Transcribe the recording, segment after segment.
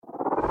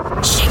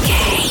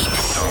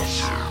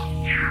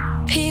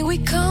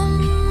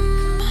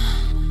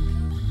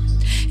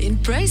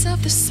praise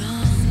of the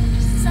sun.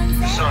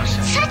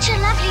 Such a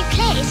lovely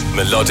place.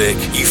 Melodic,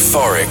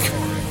 euphoric,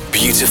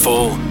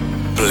 beautiful,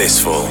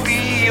 blissful.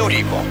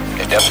 Beautiful.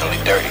 It's definitely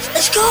dirty.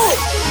 Let's go.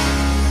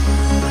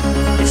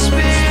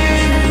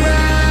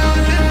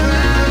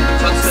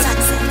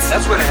 Sunsets.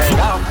 That's where to hang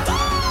out.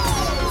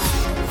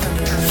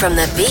 From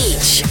the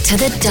beach to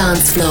the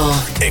dance floor.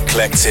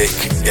 Eclectic,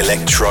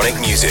 electronic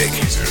music.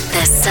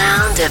 The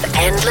sound of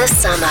endless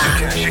summer.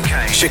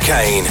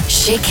 Chicane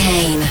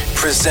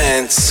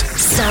presents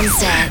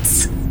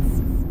Sunsets.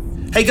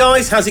 Hey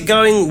guys, how's it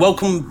going?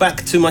 Welcome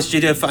back to my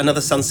studio for another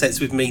Sunsets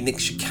with me, Nick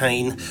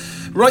Chicane.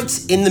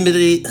 Right in the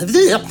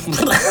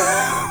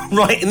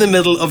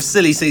middle of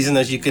silly season,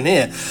 as you can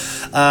hear,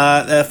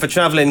 for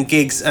travelling,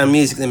 gigs and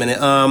music at the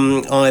minute.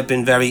 I've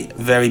been very,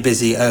 very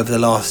busy over the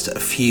last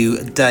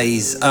few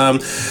days.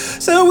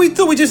 So we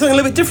thought we'd do something a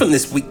little bit different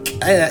this week.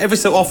 Every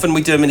so often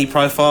we do a mini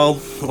profile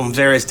on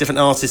various different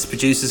artists,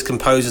 producers,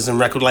 composers and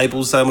record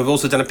labels. We've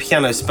also done a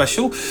piano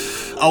special,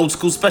 old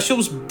school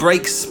specials,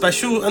 breaks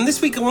special, and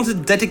this week I wanted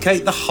to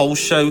dedicate the whole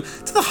show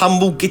to the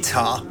humble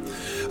guitar.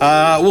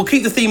 We'll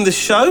keep the theme of the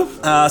show,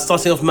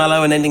 starting off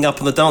mellow and ending up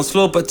on the dance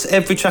floor, but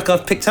every track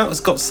I've picked out has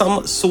got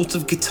some sort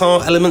of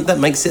guitar element that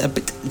makes it a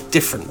bit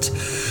different.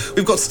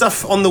 We've got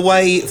stuff on the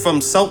way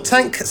from Salt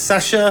Tank,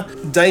 Sasha,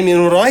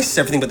 Damien Rice,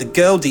 Everything But the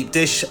Girl, Deep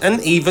Dish,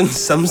 and even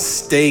some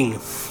Sting,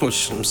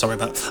 which I'm sorry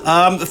about.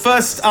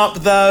 First up,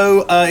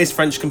 though, is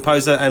French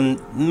composer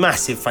and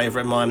massive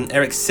favourite of mine,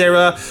 Eric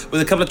Serra,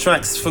 with a couple of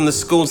tracks from the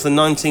score to the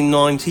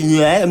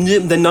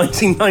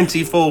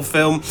 1994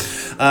 film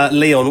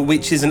Leon,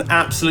 which is an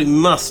absolute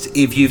must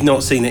if you've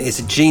not seen it. It's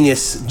a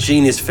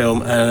genius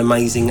film and an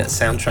amazing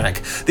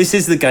soundtrack. This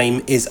is The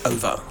Game Is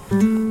Over.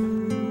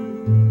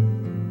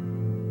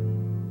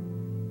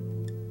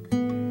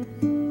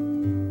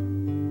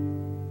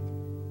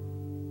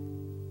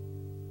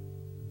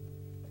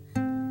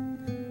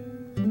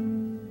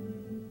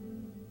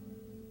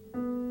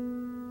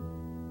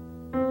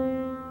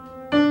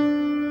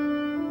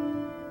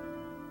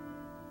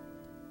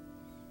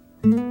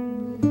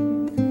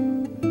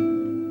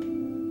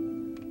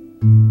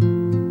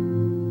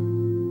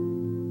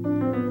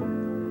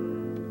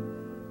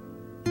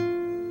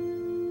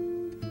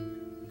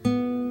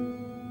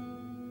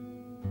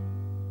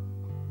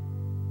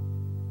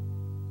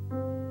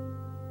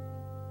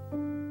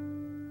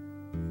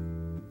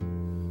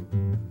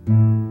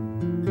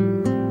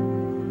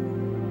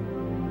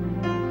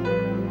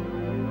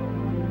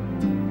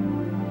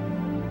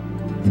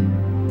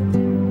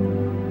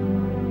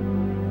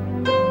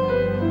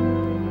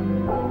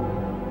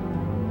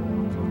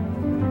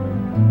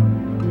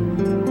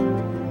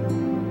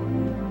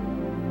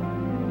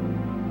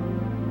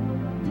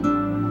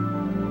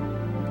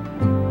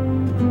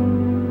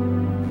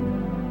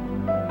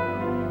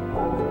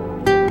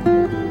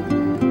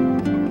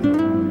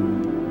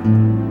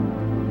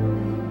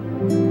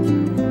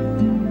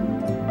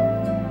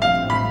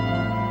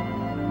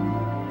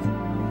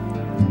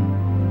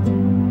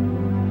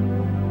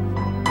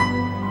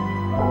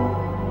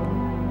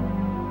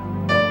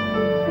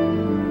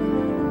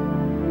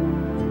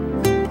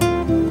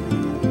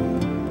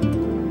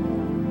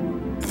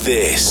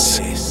 This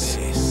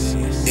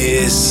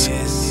is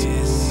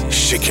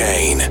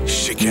Chicane.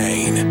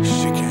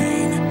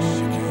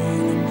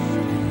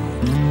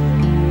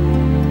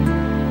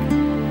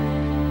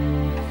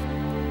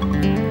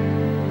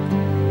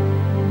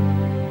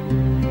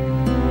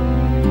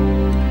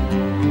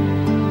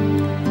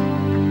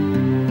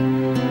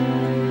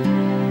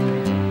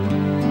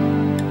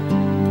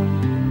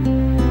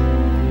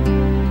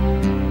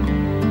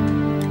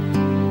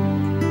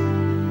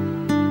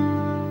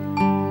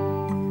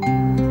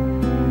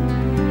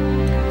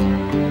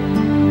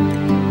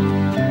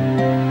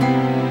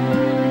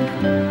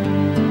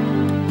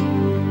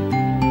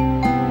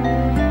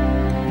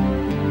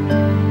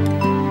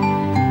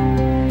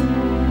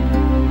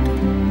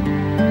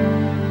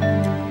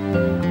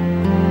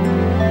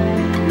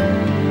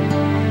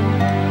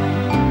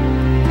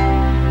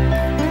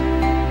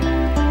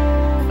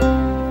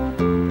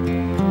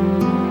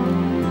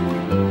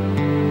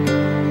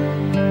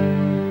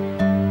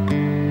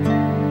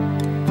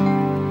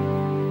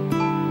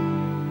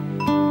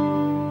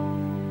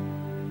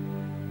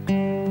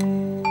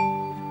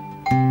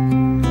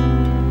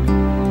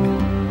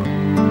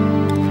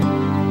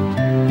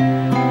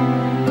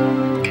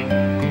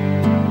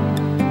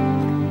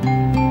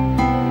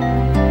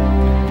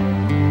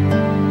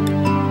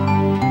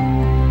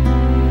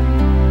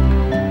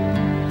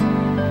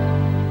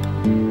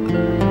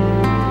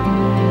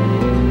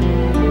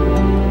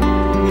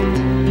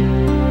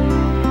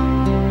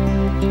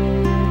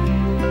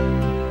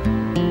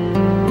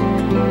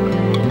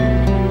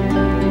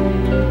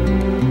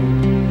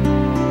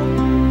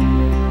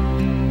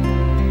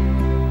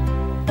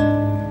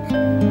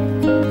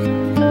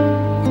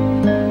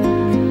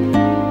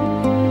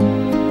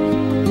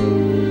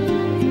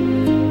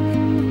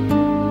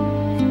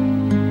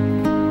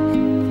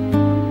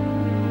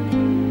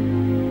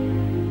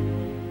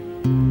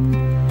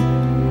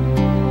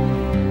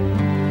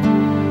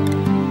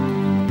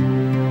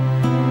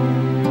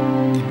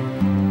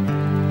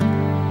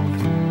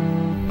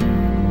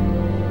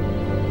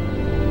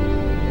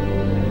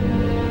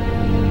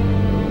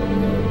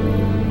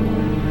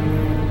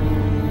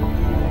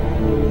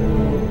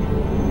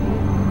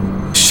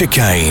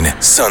 Chicane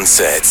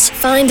Sunsets.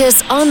 Find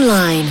us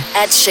online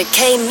at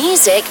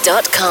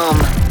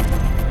chicanemusic.com.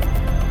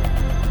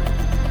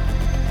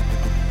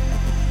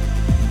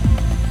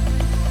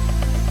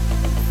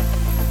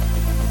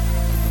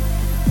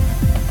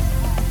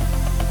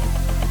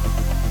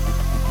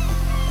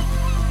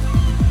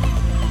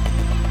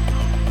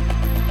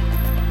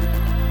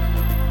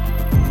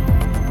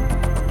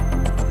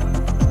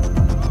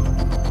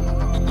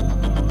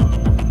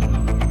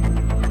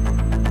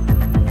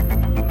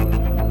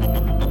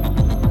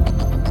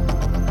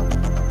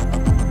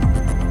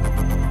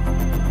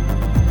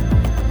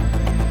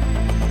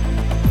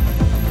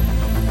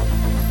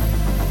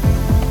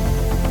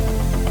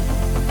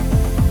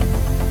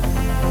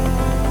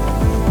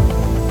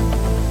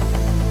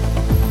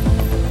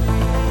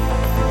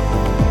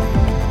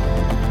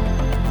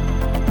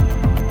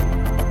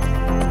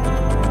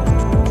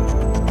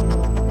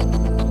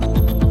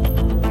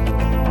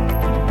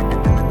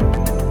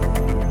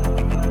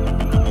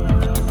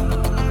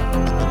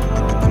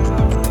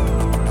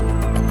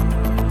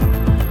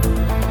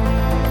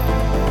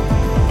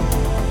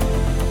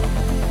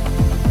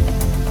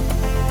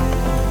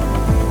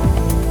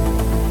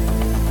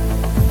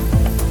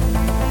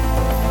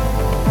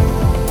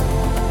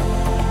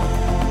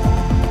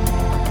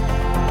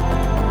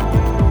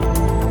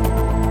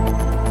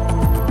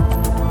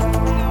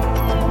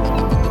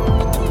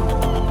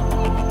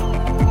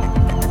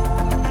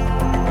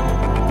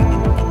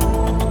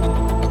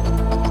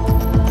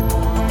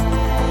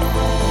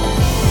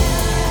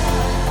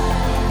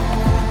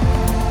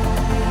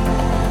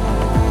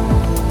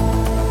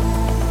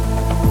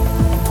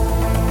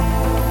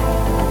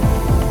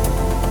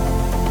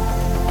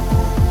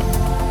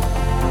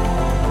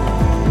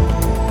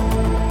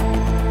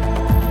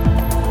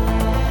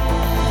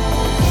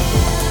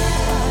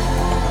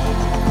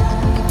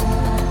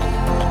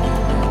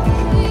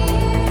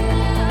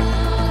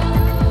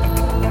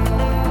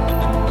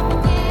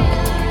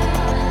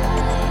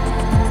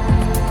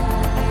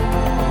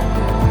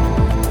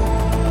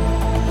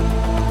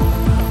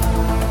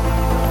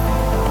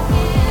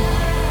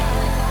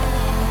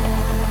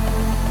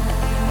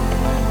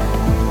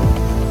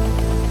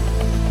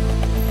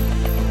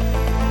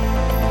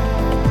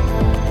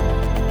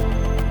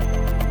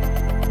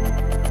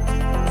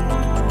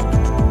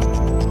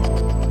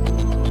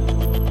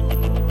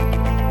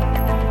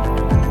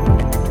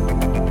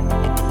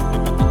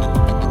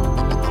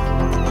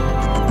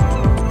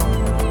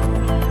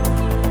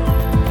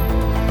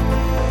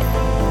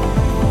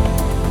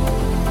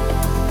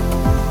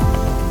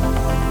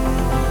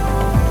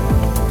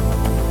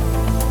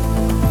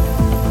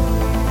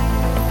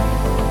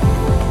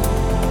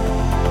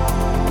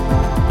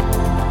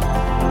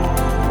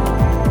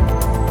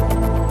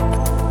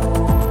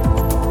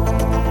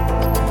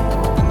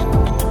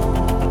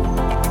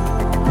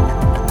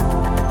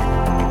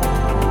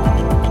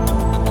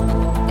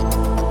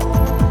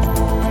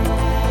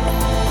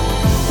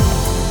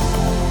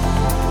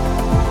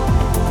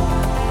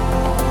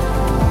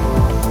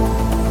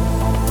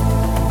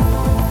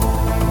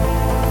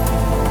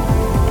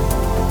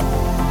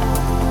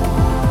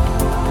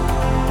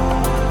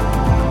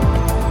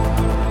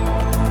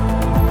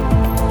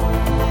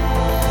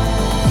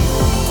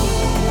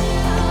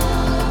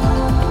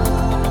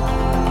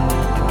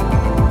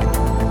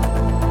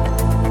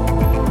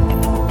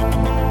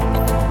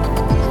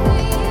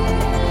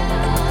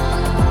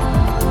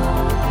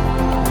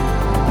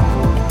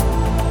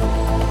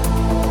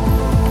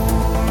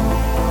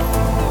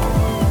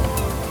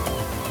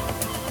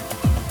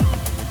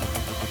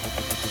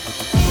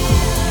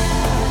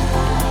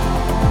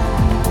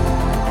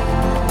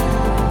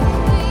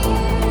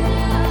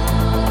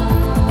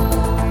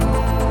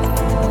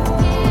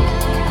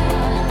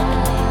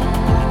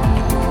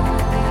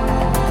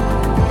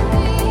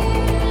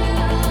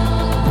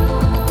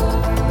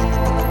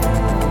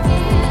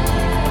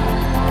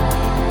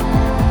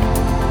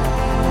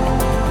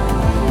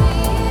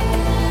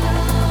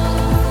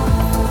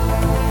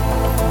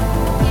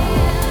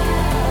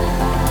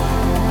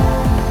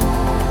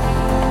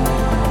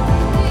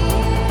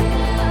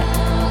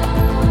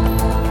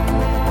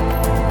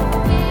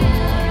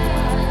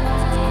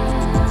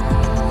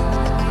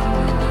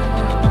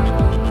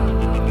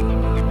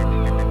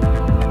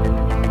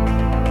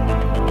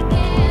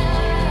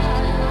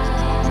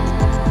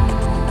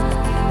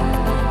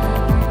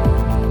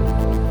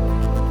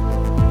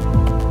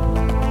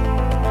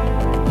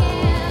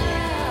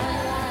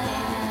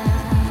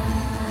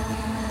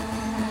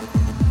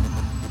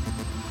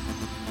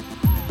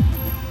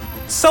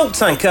 Salt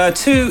Tank,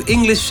 two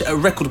English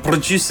record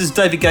producers,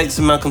 David Gates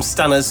and Malcolm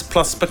Stanners,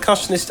 plus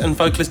percussionist and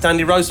vocalist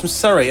Andy Rose from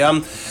Surrey.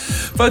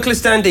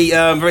 Vocalist Andy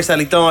very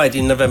sadly died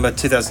in November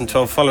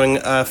 2012 following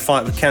a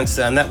fight with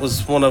cancer, and that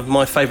was one of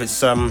my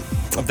favourites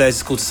of theirs.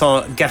 It's called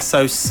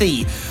Sargasso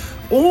C,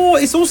 or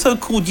it's also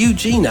called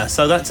Eugenia,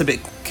 so that's a bit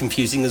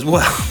confusing as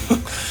well.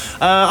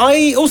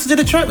 I also did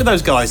a track with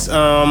those guys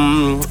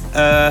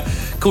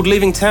called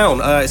Leaving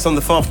Town. It's on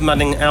the Far From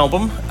Maddening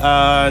album.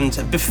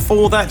 And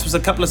before that was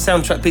a couple of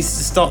soundtrack pieces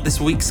to start this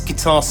week's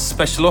Guitar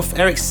Special off.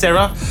 Eric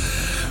Serra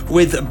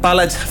with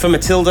Ballad for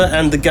Mathilda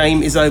and The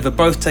Game Is Over,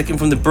 both taken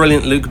from the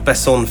brilliant Luc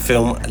Besson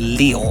film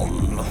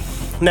Leon.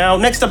 Now,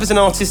 next up is an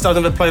artist I've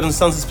never played on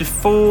Sunsets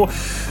before.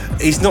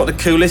 He's not the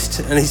coolest,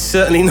 and he's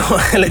certainly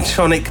not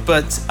electronic,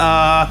 but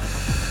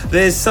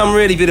there's some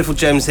really beautiful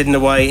gems hidden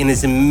away in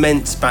his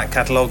immense back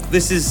catalogue.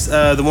 This is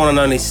the one and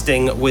only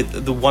Sting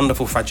with The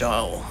Wonderful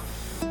Fragile.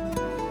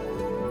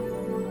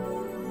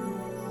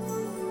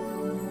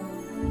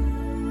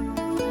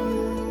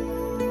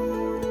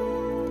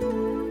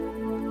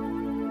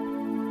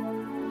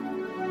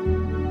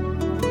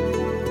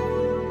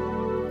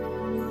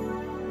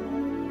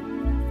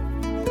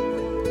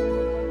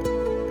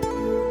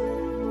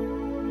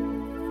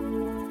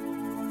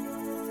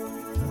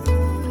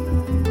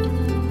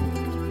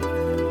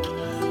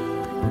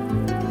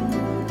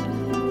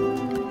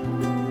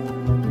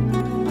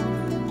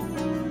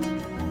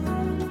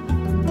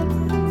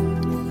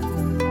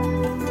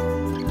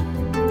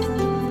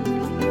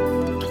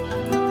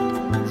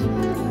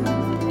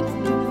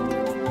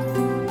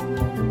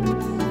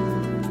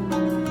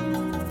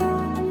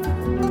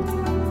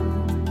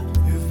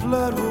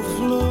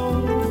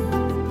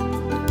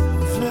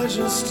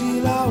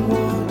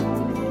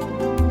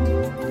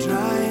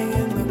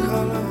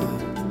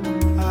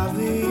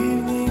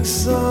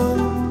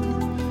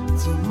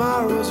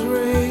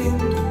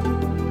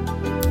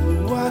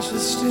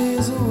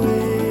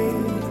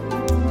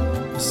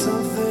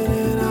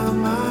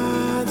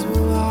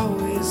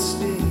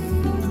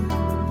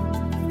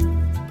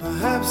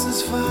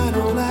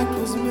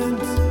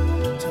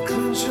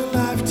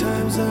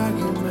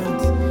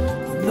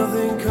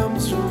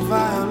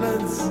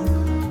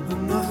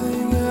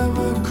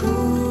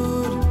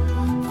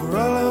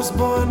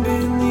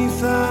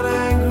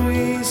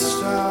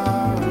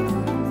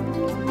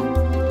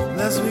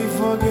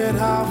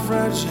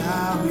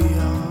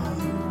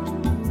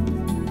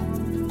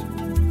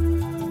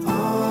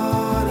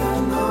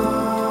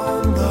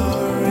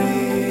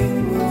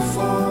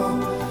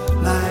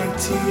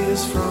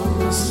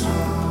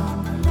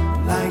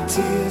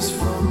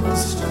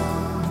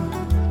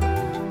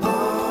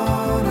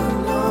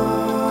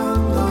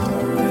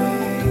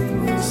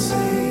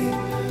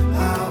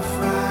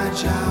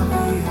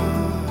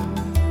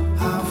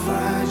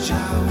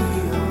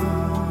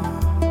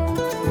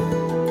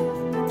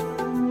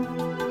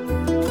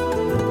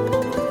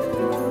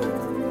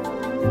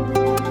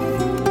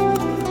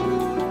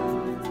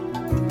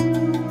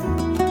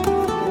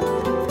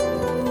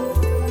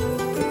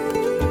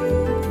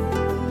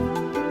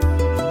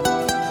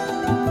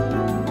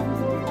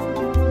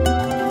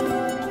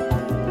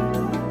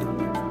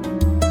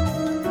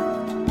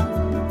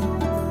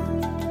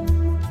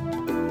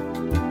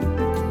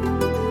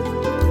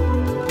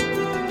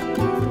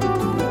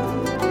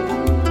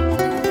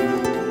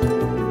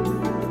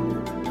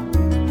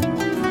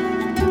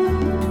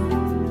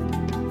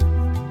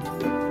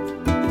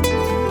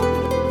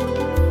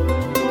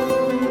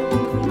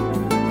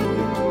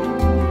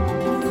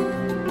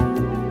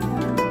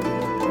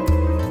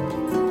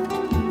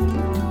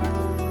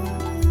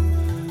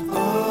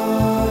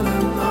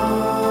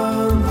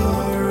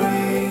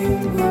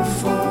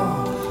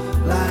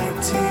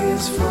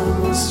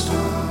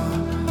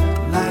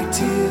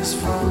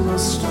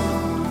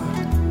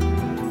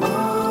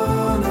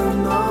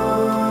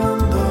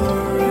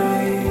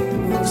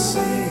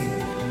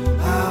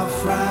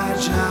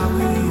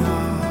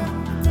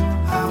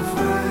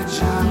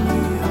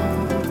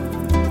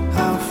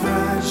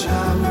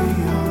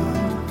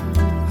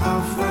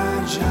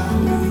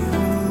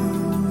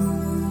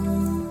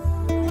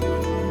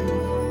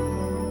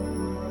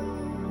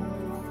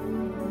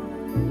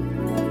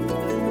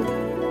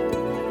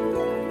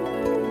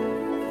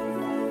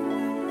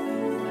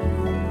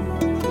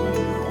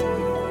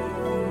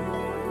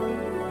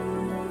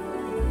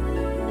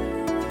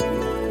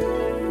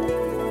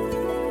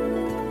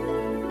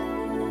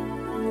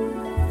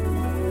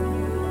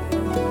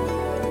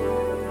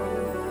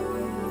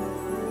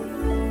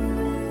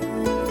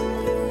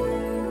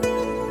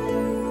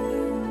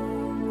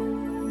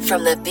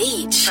 From the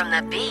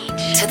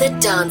beach to the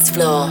dance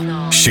floor.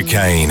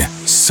 Chicane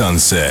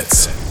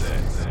Sunsets.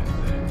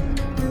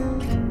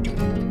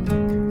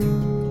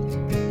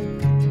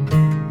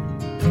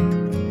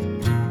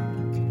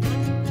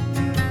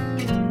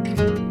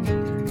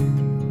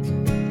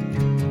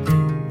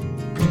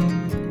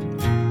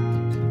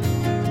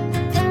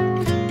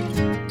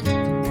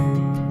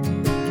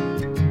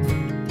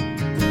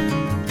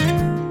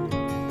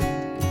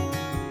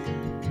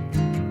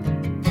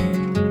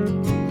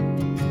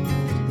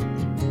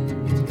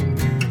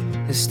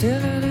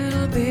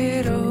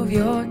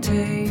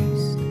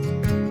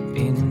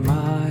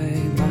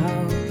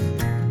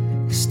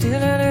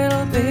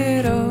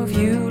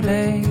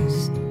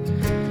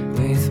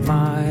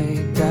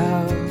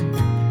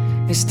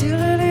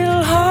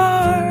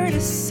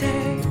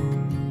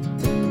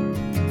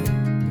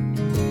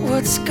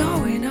 What's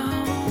going on?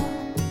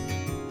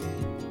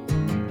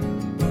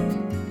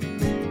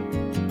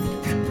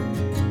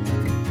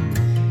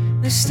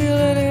 There's still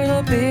a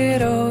little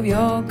bit of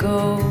your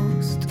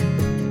ghost,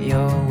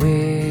 your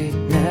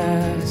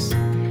witness.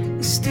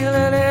 There's still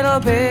a little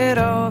bit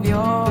of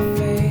your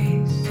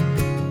face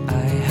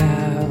I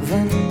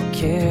haven't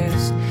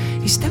kissed.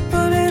 You step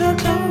a little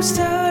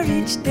closer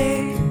each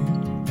day,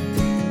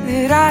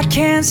 that I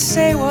can't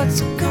say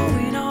what's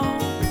going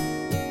on.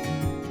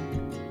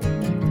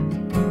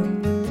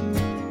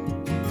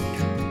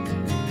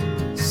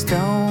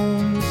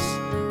 Stones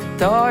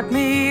taught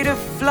me to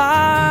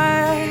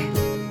fly.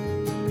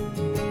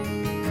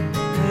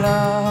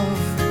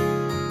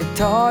 Love, it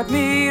taught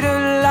me to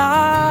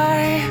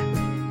lie.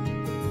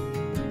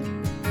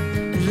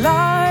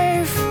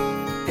 Life,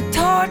 it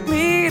taught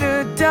me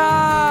to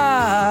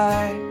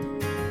die.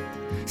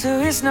 So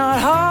it's not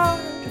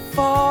hard to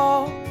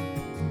fall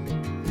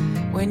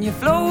when you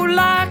float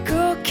like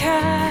a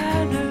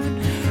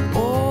cannon.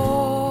 Oh.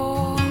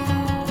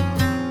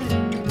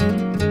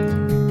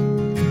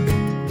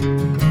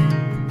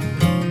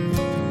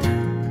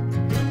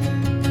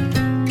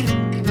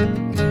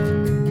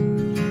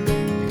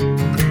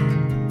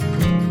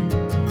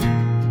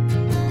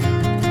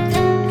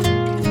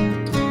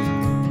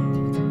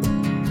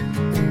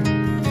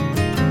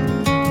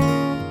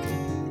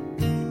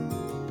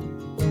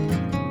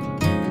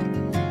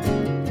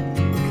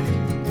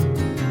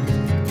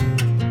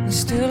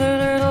 Still a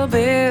little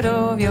bit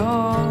of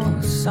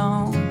your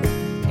song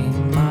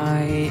in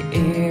my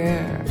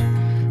ear.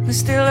 There's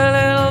still a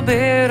little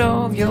bit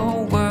of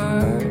your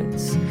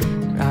words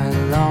that I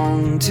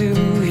long to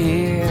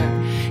hear.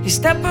 You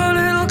step a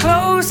little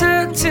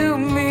closer to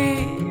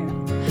me,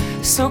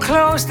 so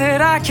close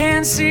that I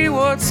can't see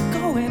what's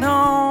going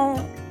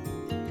on.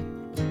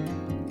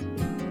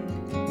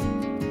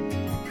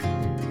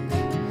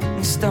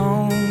 And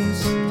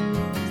stones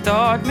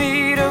taught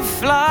me to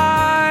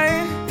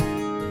fly.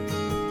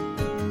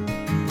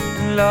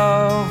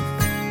 Love,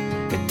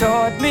 it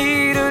taught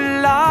me to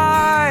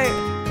lie.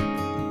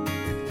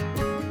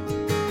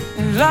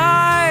 And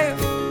life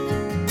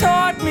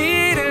taught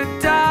me to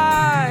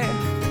die.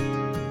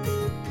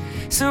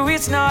 So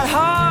it's not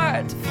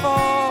hard to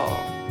fall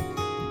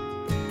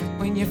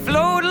when you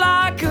float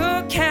like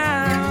a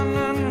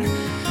cannon.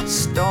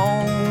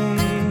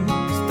 Stones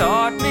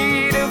taught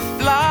me to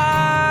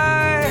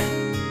fly.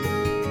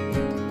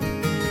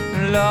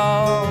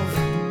 Love,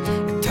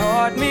 it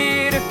taught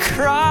me to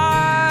cry.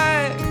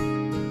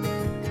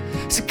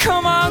 So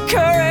come on,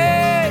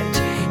 courage,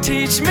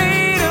 teach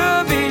me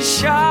to be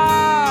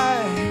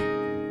shy.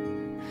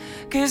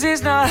 'Cause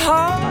it's not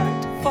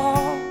hard to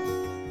fall,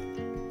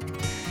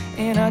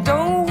 and I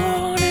don't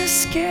wanna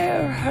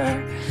scare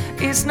her.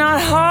 It's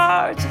not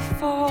hard to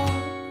fall,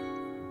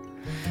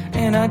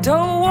 and I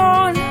don't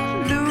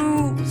wanna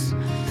lose.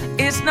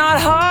 It's not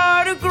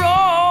hard to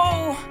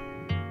grow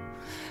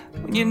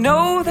when you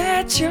know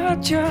that you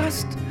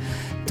just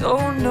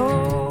don't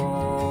know.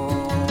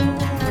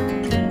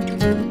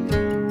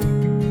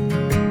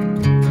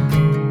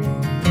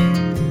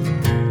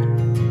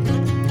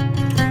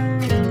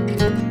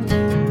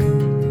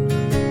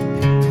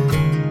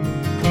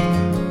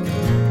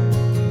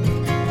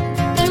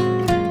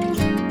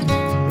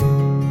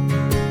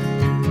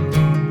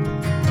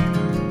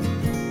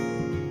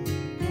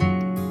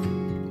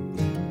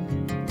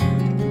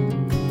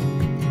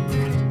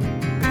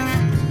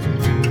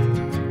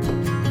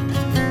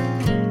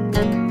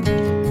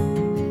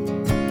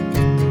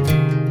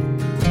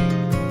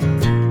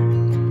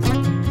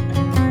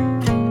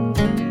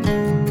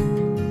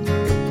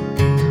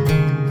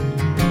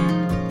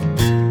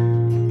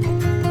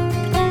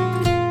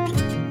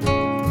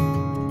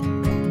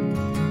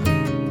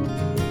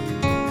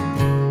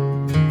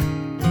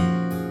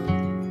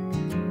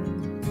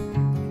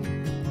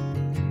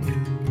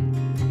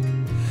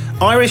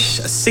 Irish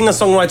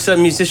singer-songwriter,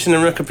 musician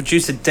and record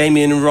producer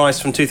Damien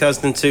Rice from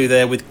 2002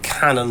 there with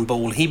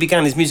Cannonball. He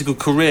began his musical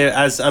career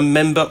as a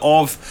member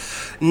of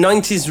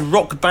 90s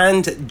rock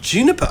band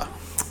Juniper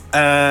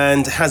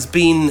and has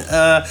been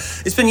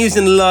it's been used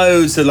in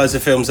loads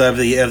of films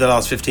over the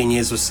last 15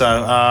 years or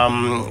so.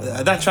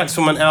 That track's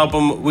from an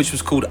album which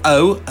was called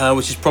O,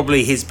 which is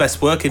probably his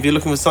best work if you're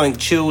looking for something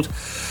chilled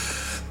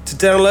to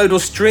download or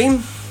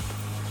stream.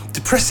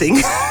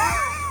 Depressing,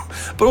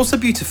 but also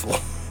beautiful.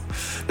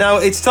 Now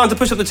it's time to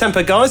push up the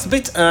tempo, guys, a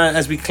bit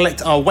as we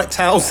collect our wet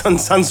towels and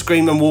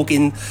sunscreen and walk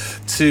in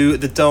to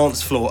the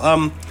dance floor.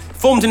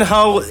 Formed in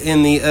Hull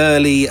in the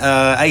early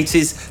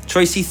 80s,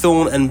 Tracy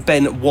Thorn and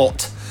Ben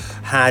Watt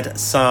had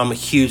some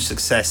huge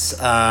success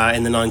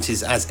in the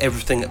 90s as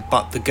Everything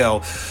But the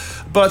Girl.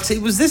 But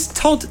it was this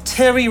Todd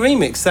Terry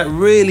remix that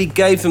really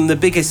gave them the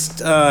biggest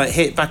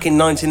hit back in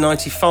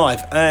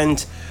 1995.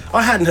 And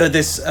I hadn't heard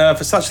this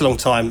for such a long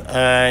time,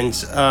 and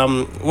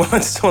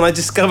when I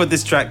discovered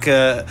this track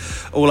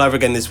all over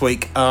again this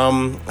week,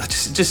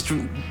 just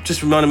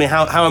reminded me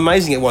how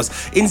amazing it was.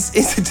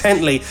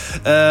 Incidentally,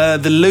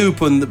 the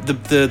loop and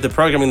the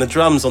programming, the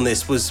drums on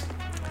this was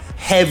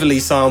heavily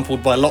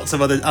sampled by lots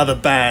of other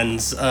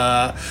bands.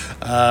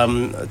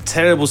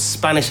 Terrible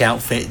Spanish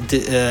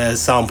Outfit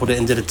sampled it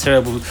and did a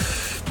terrible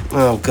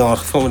Oh God,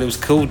 I forgot what it was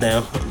called now.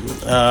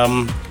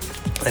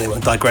 Anyway, I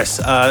digress.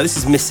 This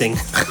is Missing.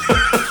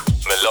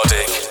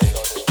 Melodic,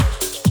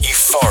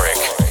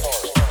 euphoric,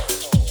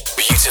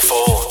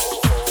 beautiful,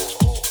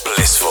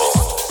 blissful.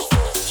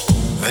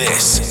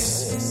 This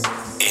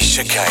is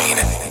Chicane.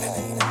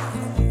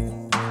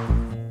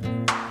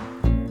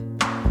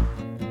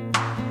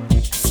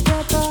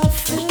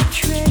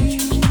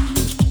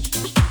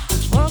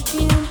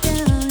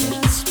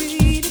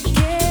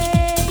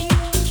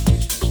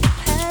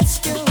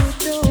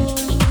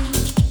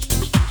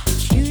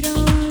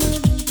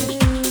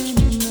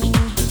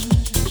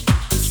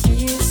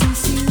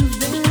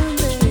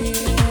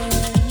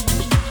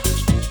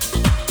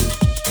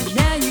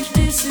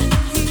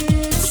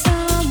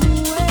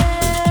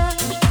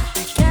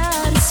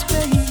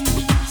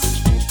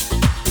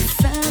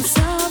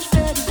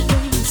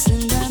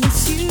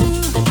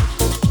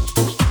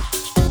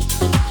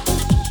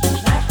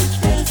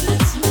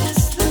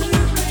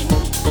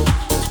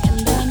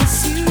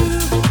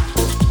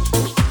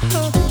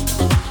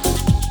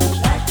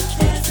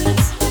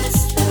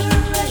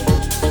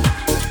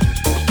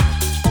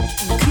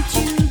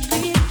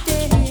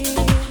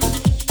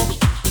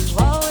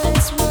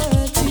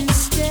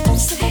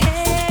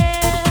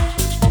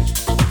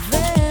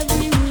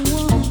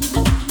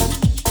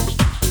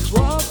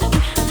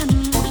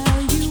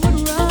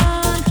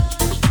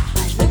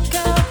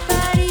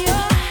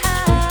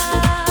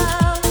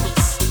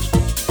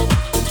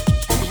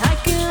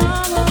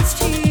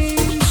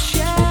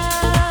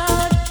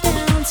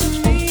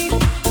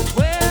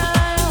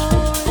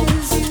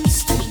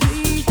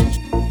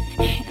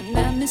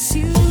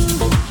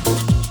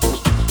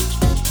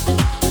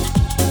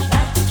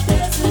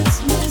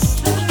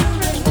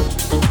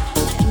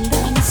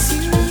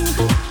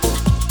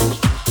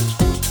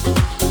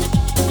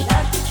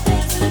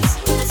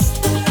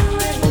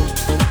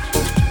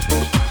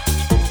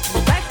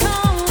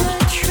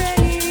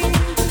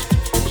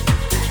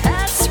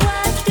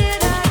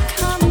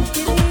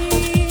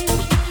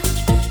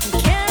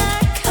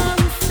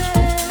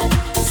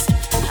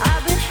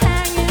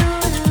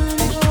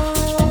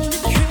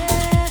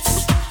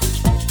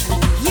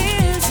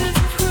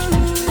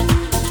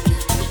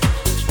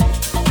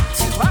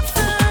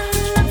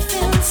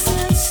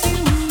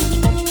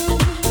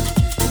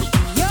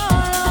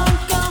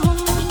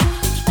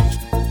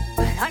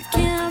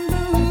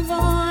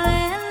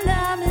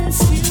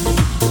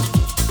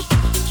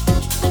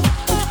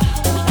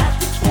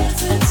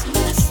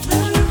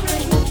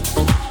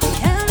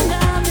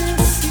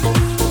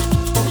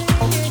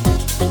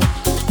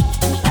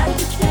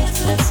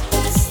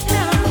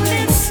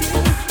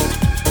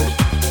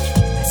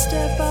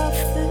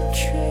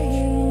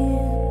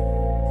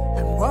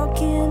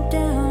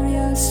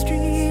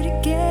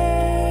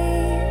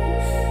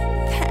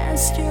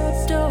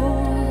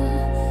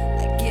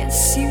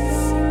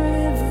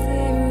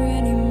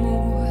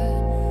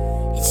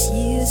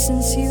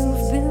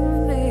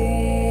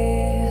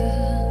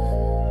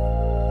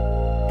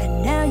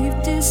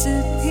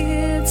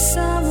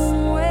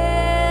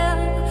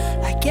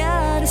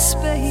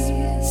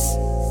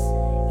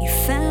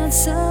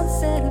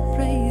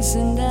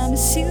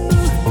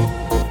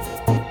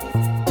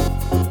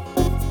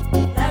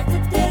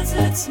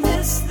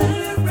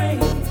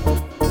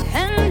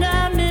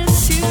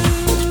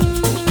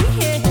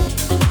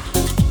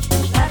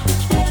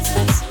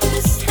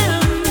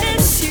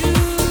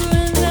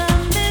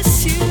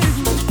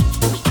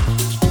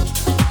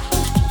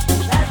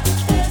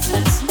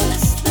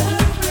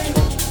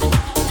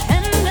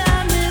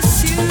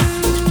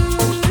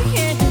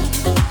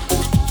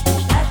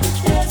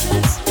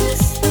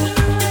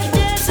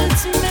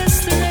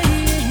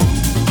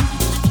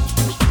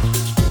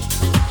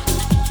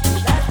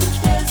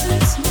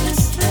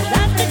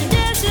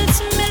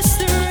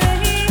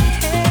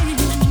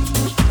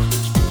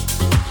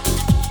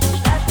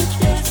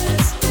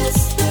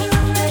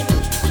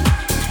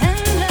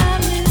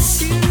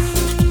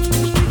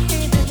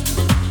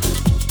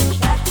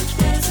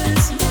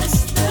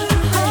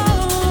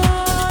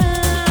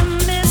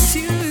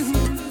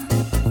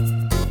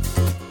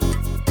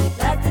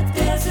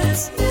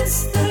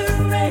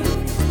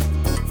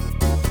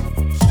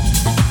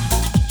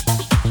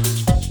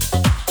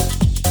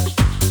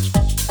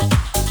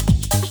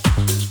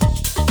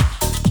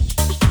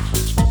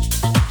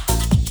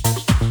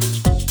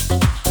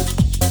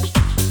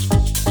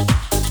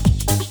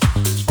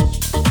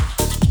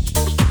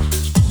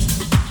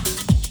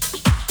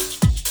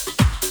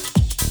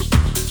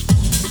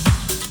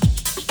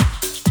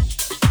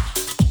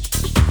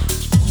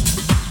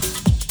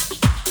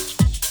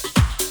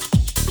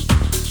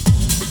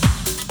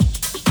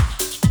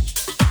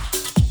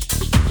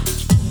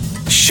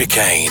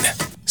 Chicane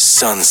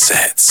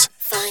Sunsets.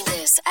 Find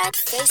us at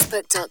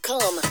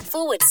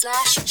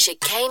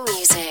facebook.com/Chicane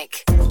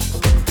Music.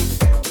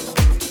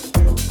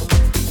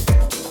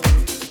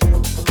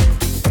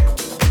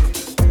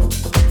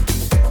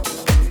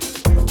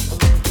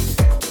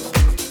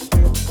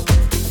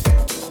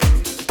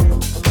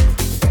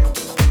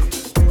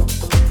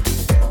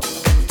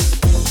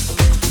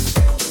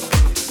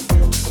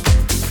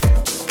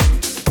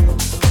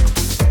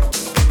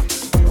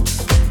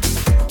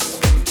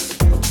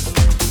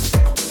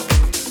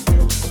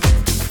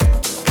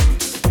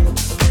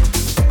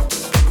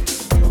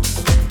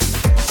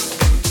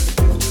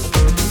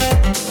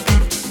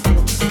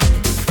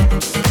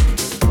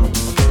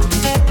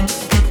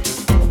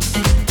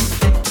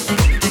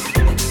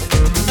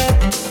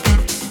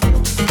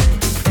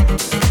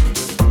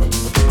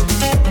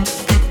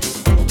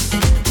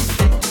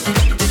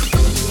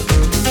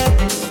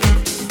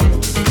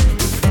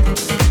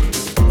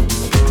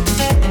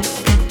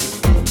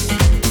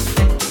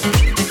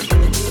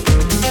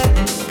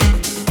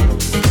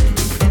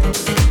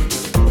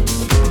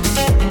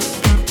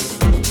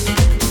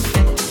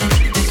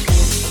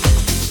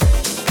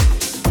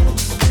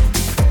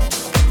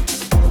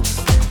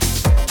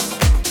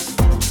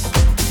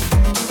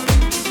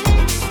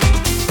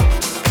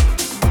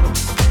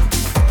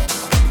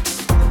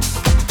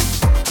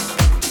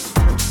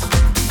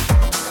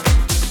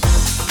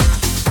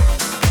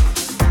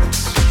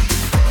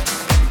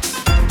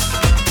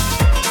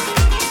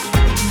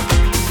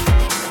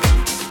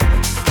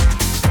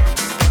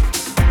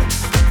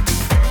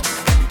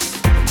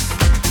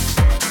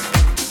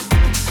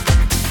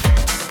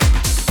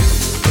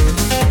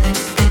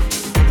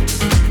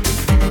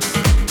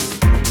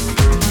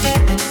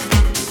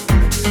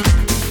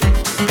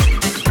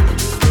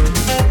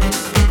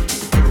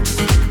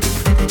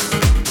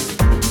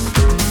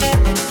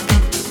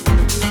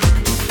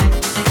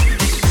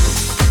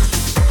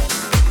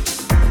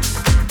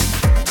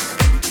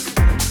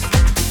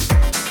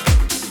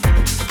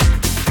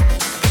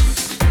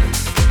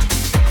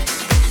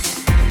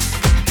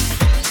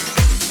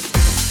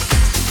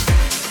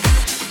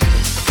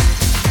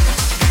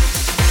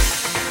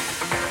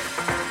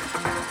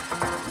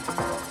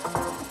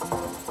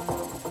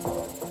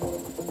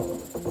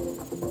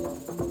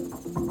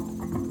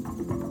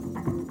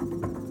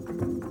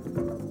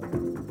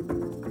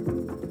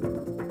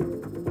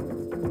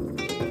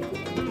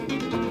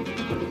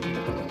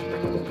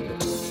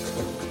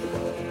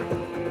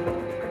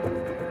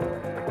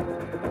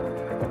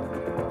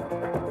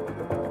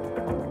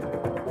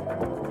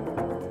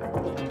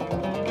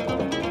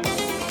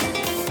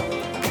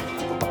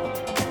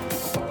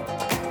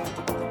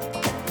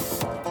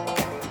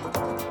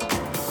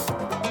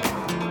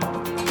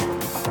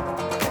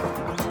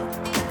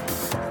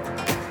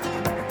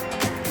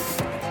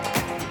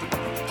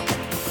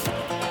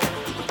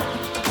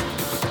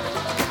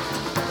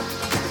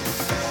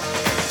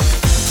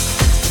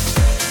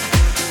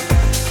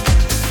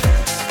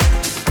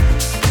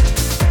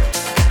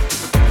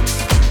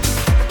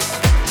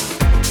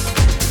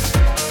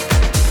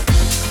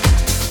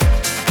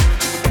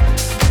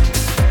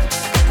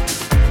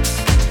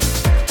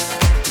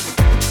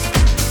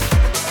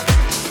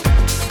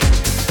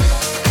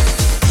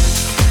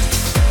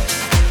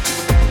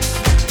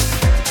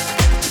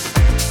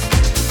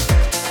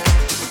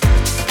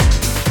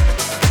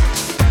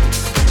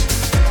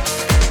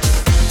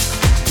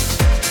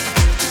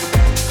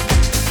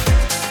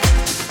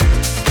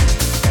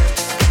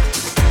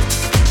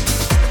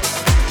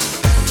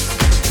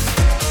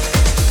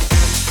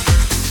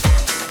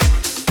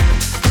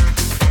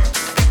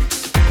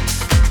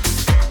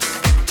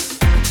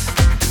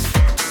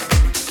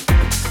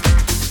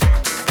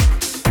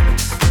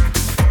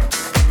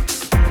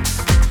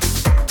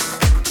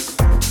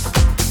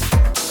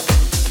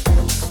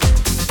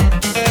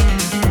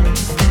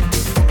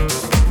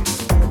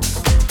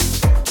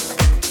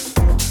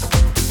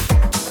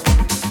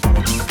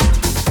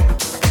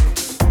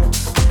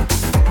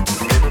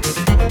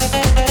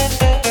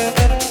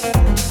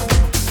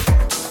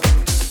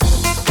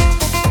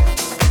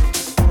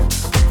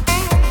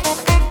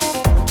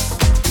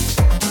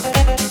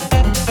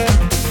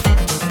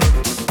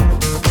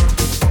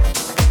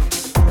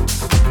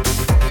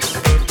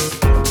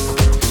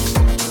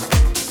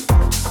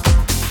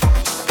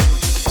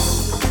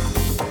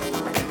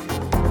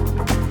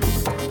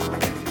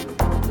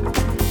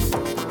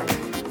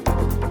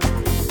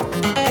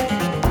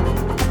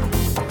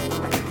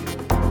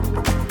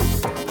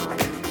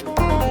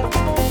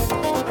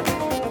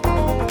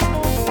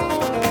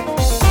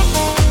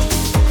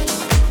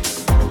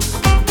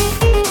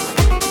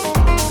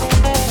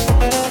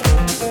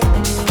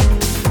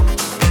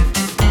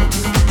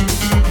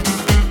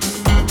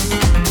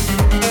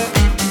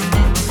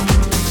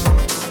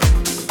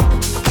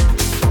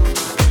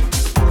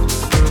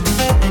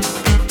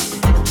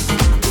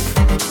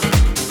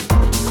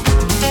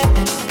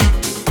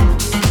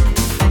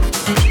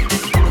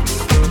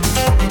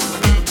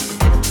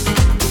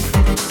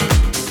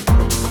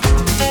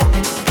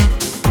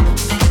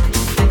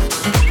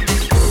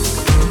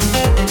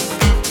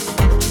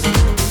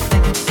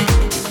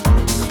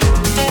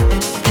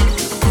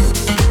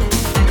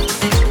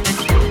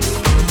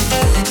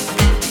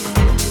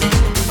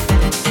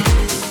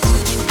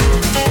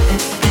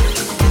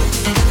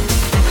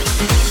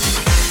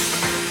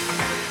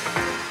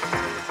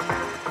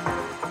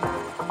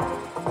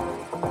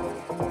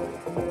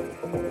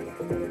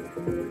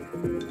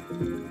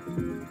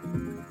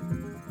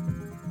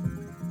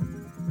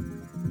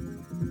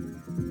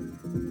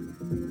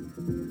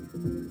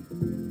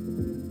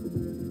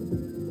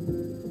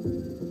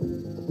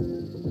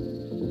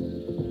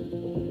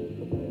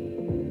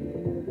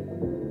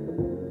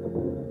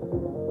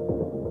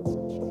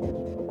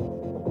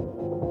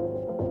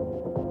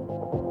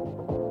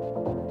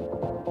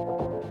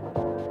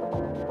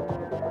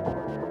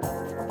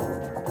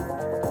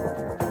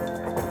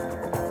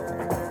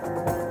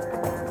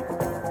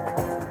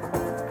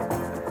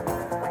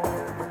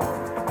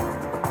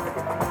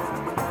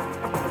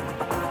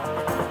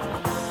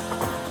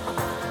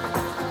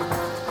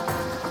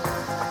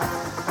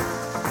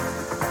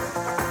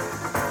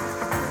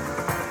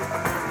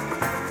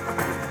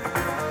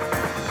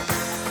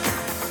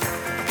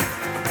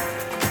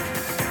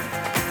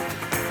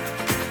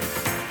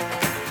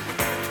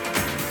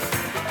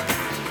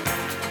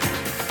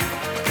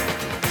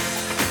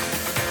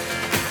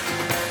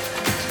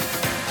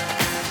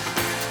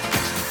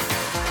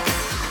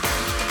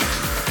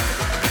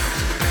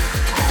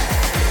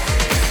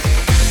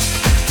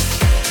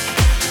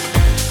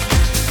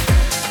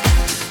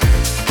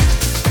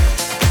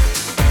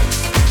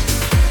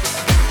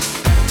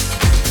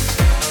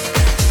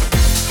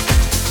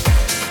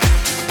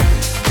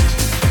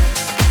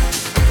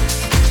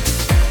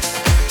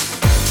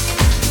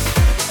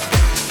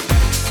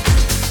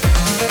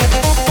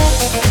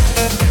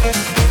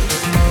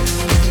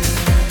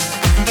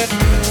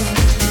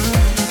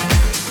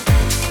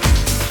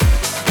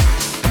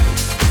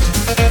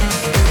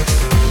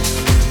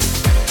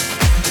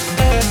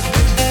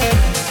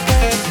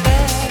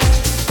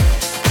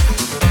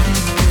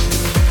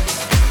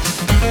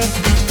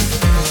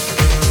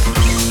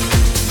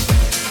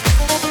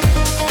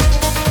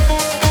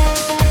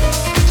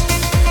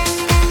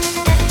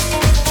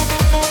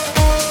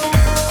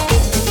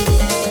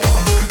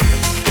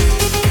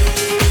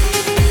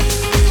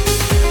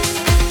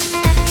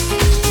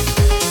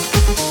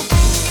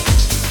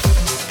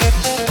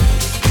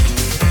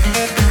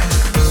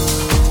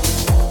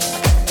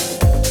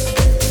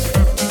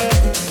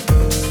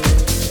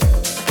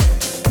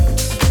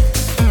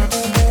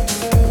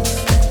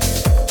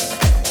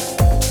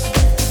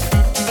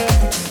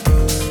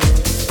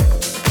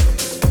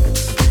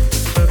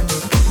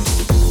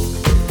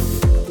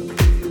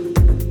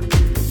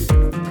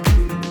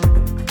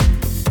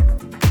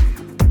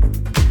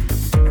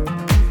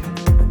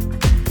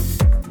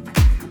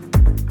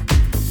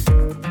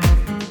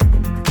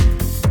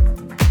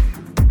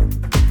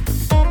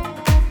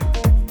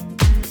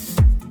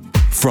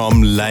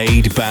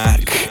 laid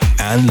back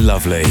and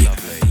lovely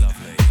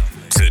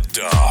to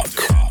dark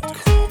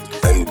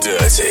and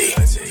dirty.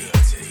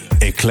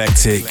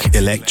 Eclectic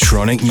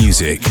electronic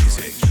music.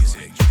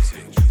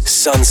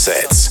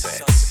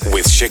 Sunsets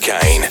with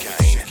Chicane.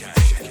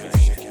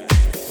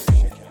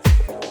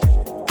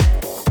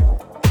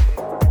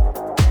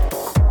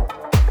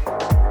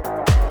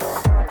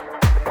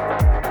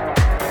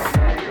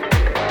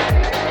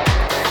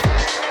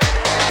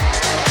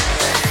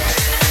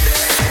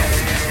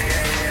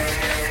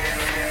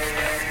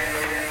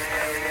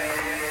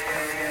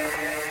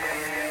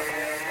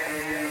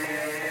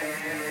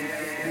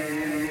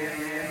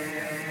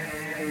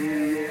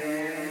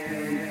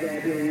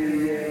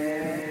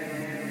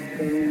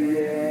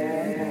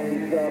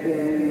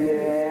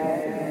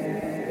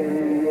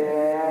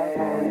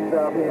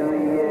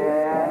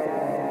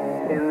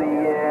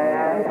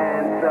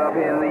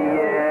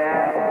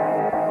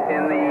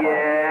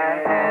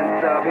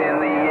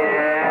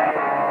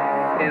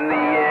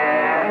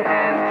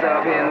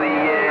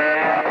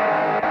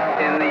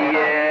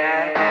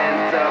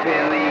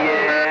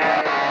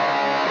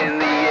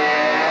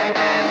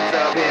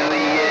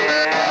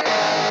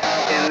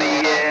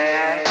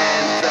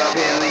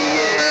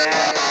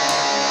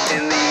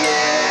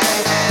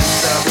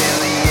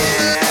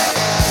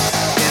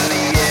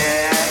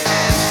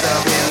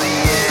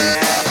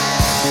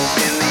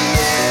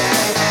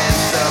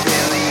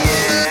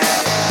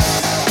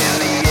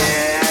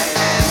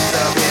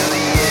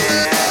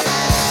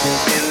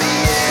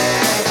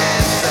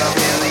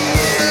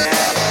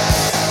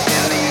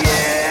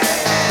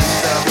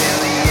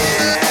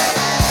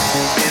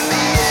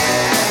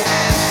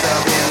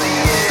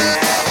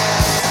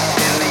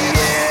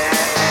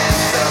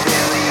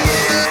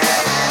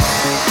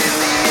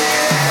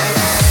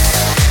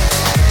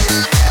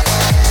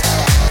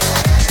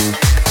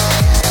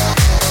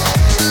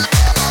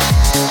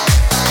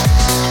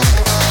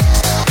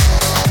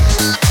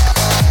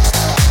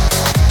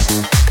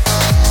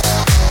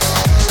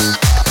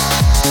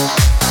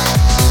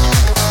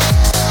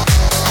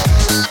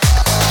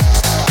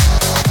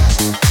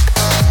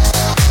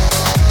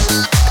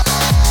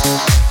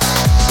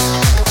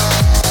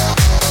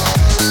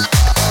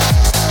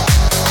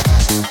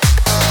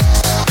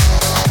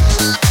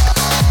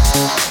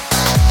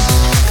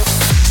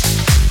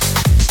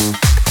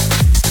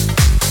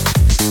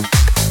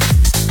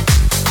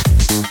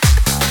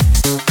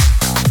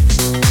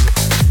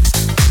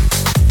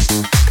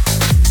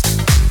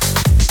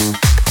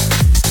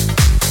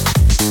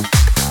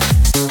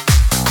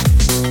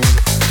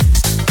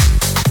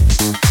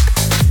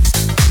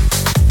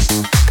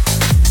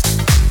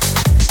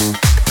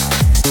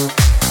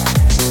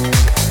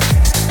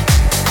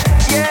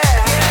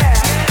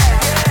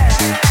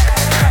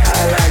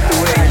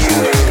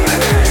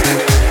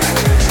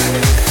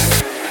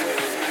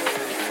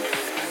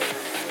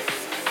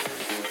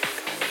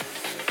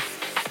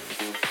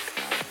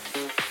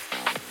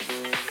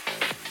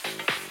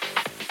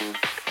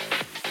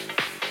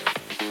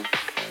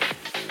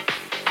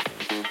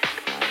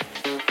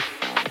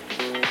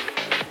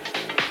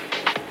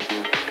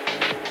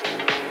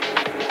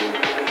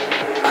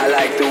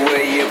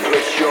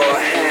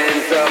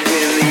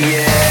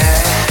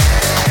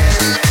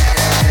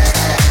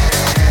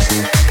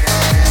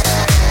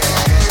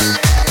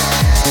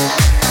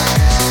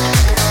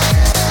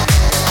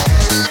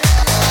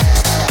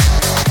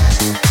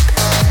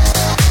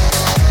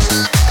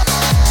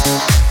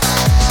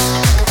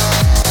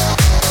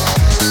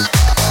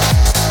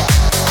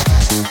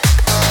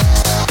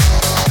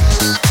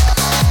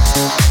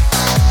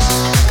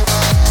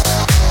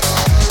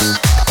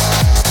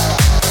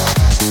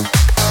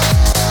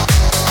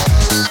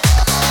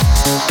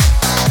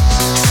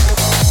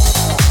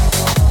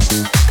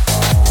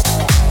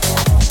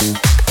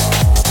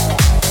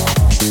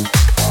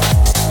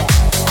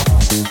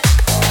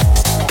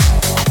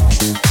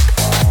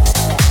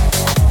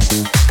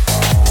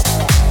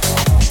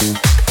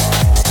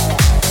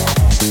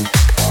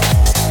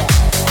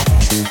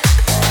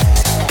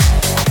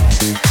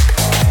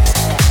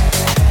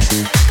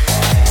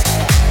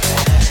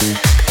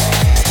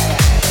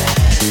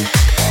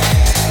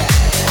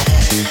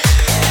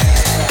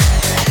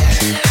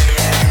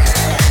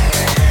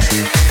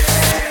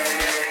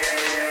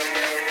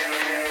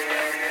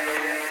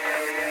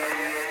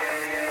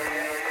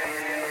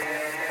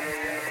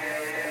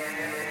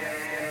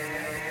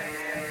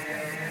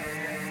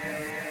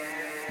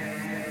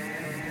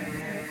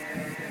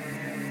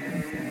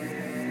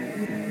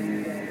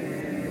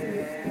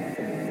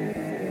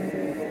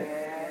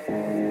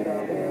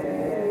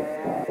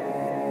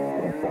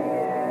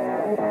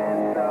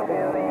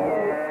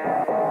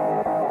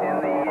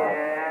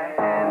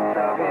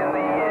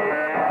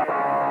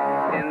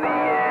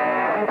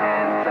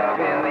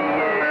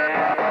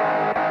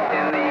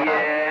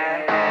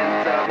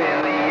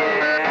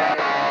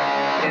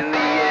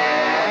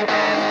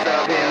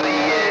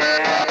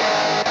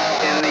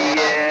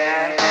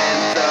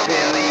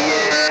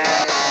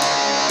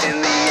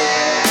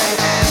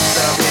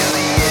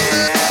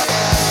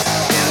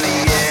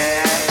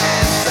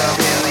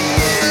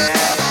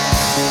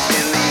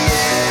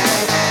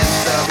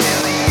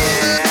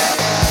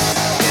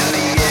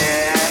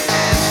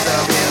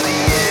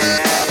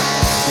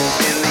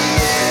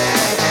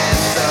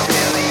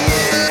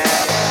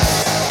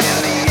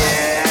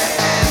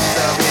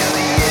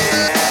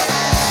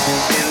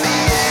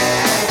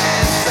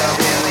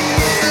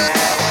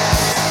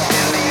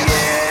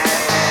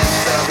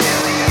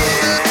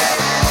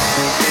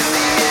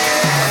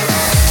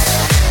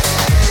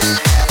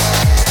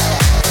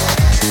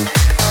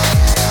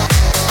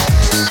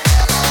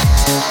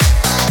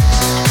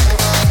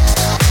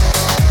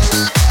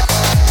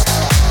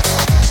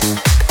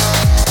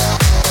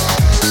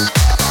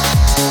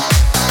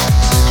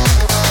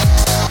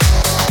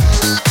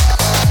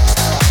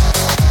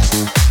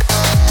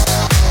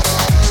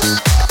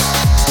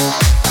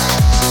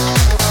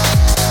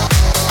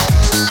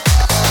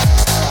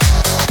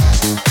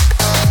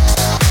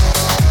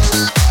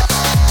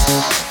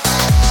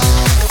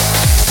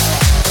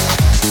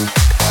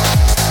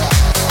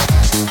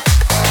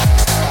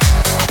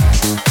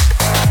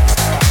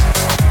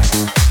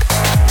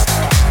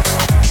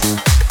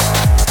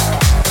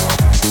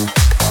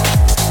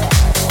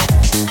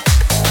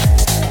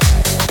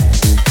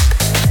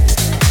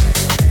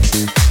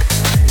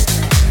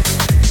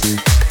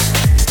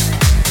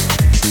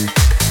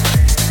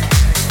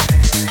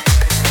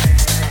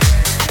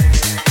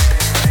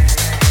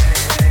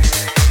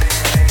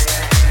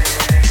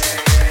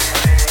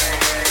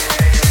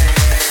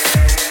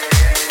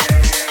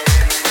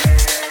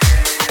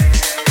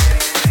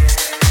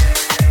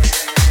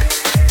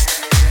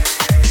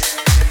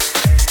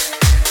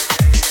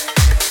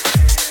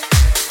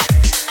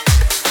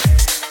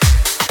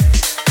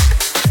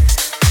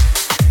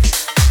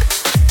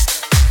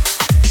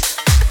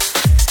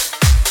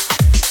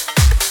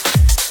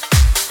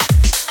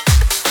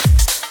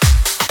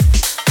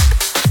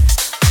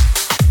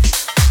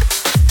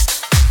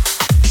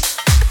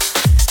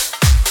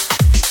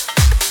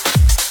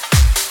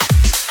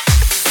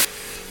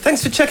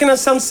 Thanks for checking out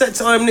Sunsets.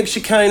 I'm Nick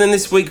Chicane, and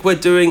this week we're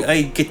doing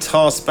a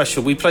guitar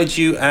special. We played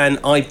you an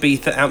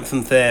Ibiza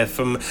anthem there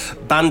from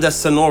Banda,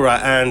 Sonora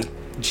and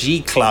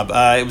G Club.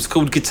 It was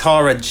called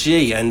Guitarra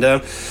G, and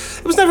it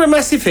was never a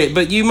massive hit,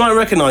 but you might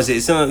recognise it.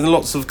 It's in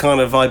lots of kind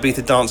of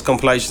Ibiza dance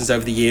compilations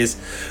over the years.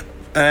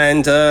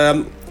 And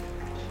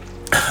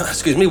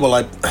excuse me while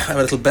I have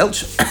a little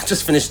belch.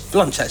 Just finished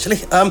lunch,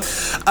 actually. And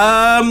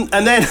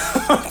then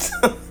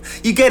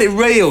you get it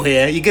real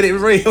here. You get it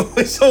real.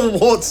 It's all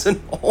warts and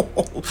all.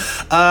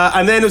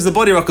 And then it was the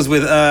Bodyrockers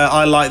with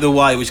I Like the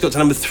Way, which got to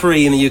number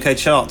 3 in the UK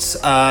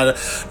charts,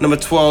 number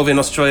 12 in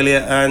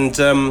Australia, and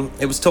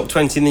it was top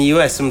 20 in the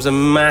US and was a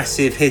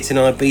massive hit in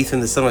Ibiza in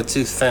the summer of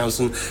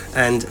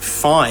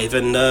 2005.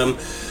 And I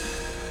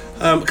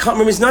can't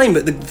remember his name,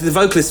 but the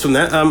vocalist from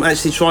that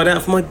actually tried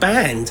out for my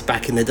band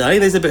back in the day.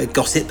 There's a bit of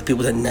gossip that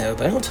people don't know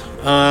about.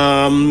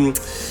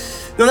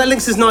 Now that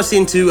links us nicely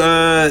into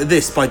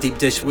this by Deep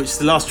Dish, which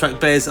the last track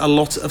bears a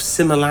lot of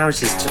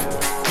similarities to.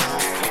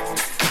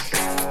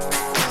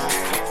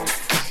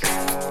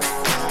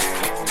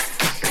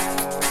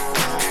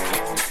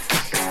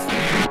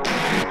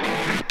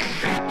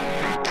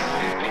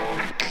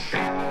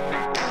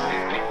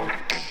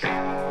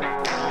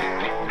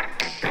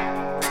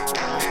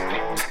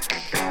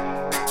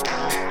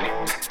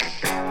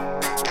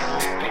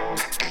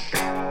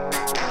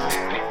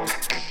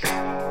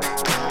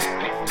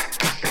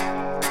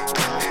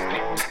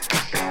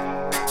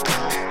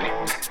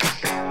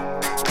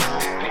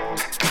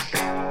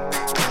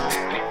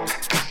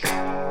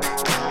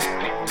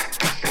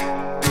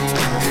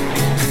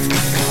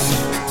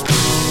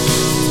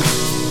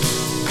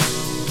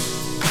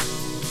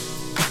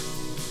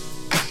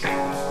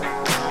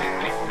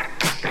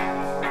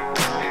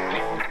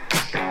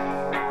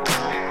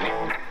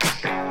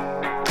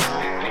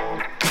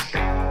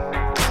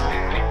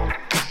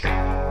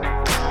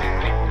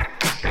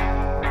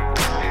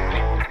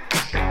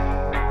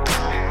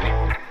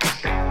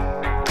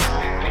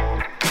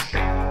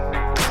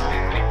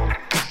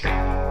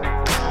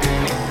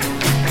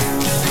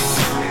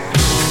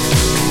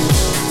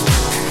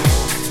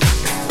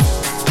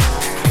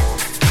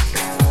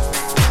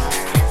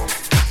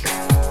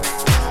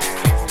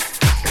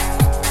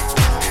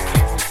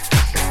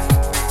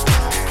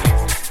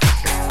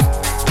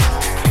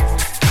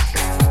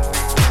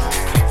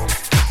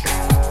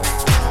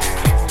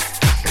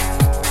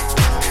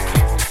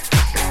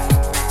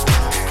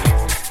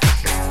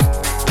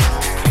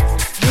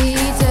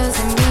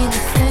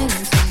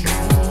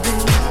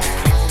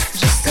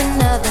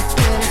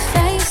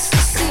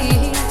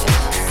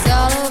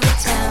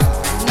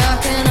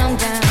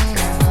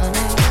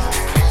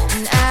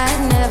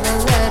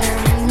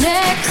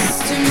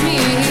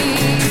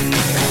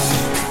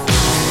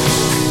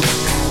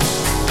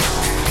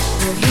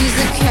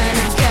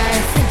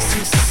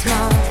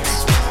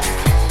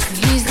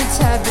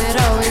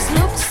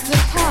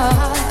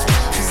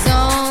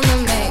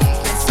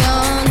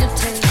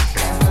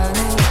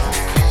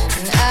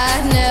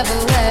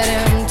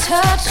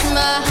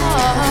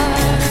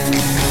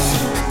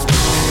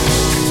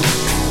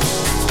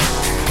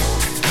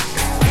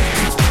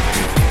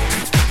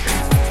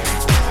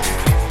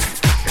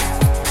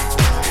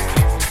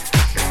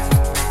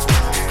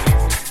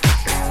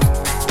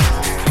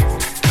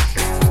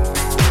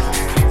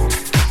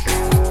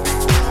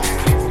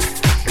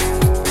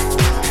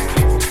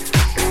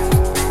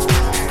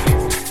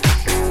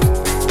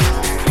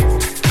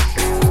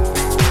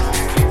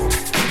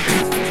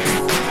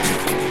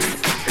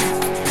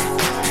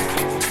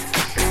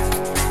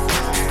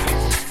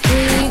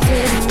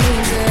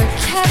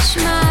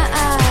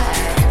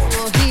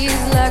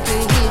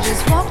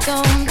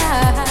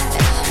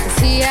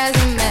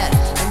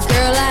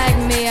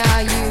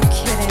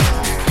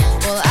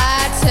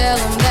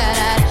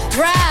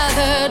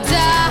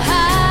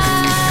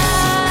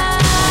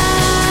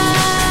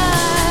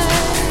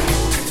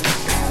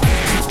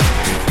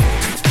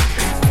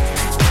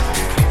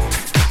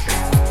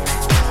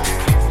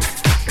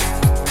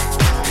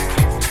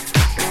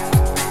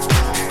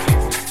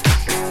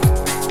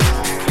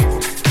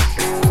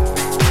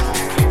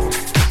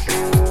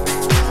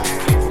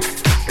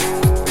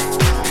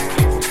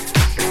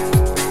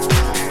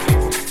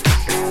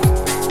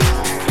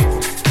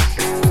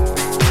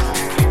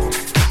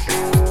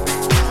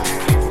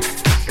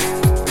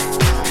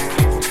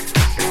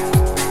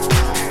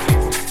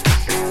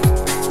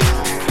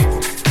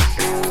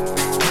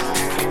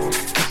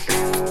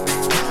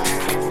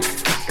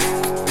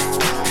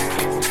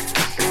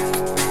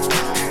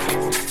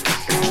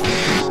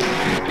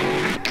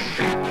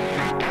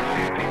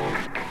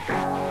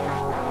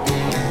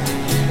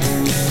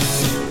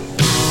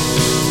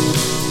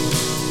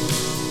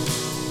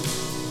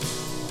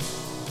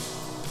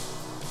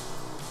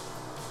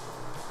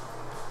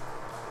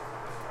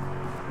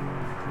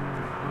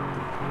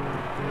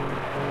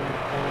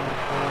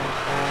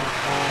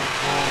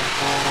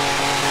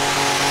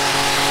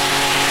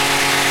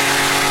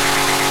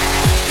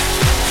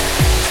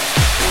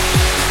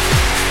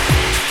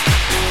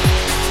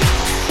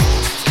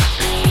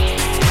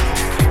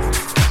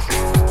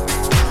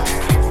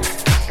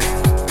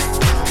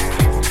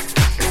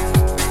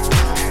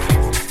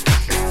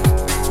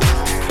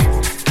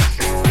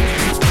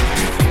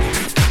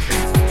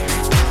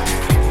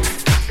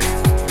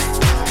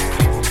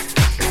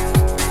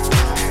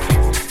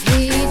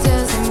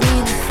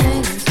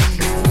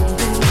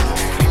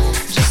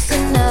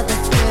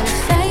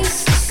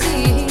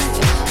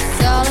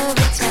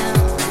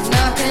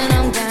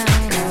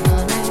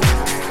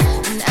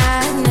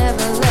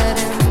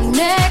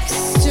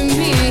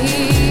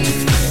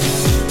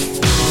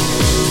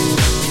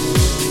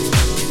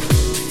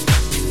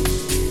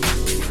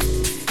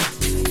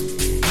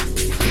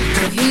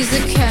 He's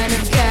the kind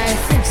of guy who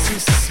thinks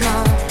he's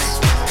smart.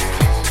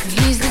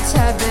 He's the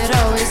type that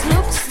always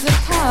looks the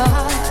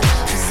part.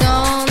 He's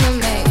on the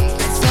make,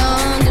 it's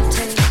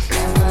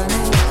undertaker,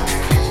 honey.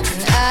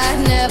 And I'd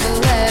never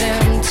let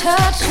him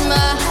touch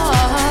my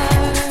heart.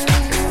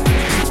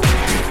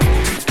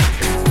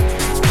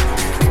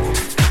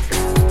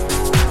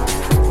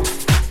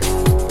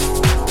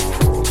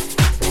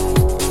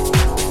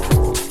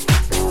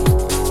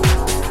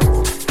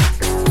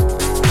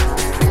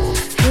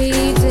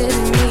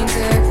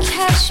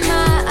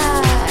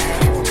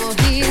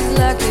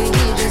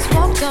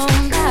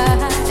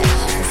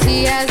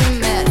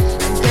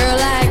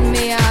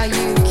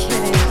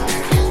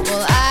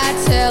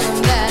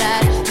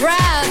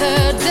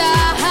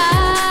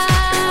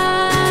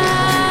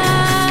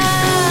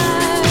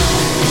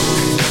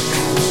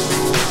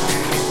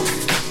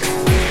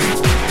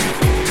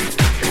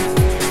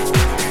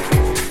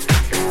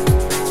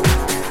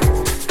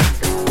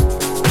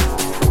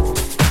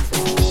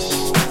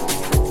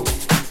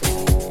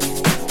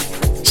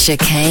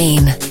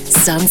 Chicane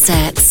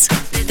Sunsets,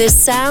 the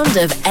sound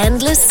of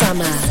endless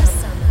summer.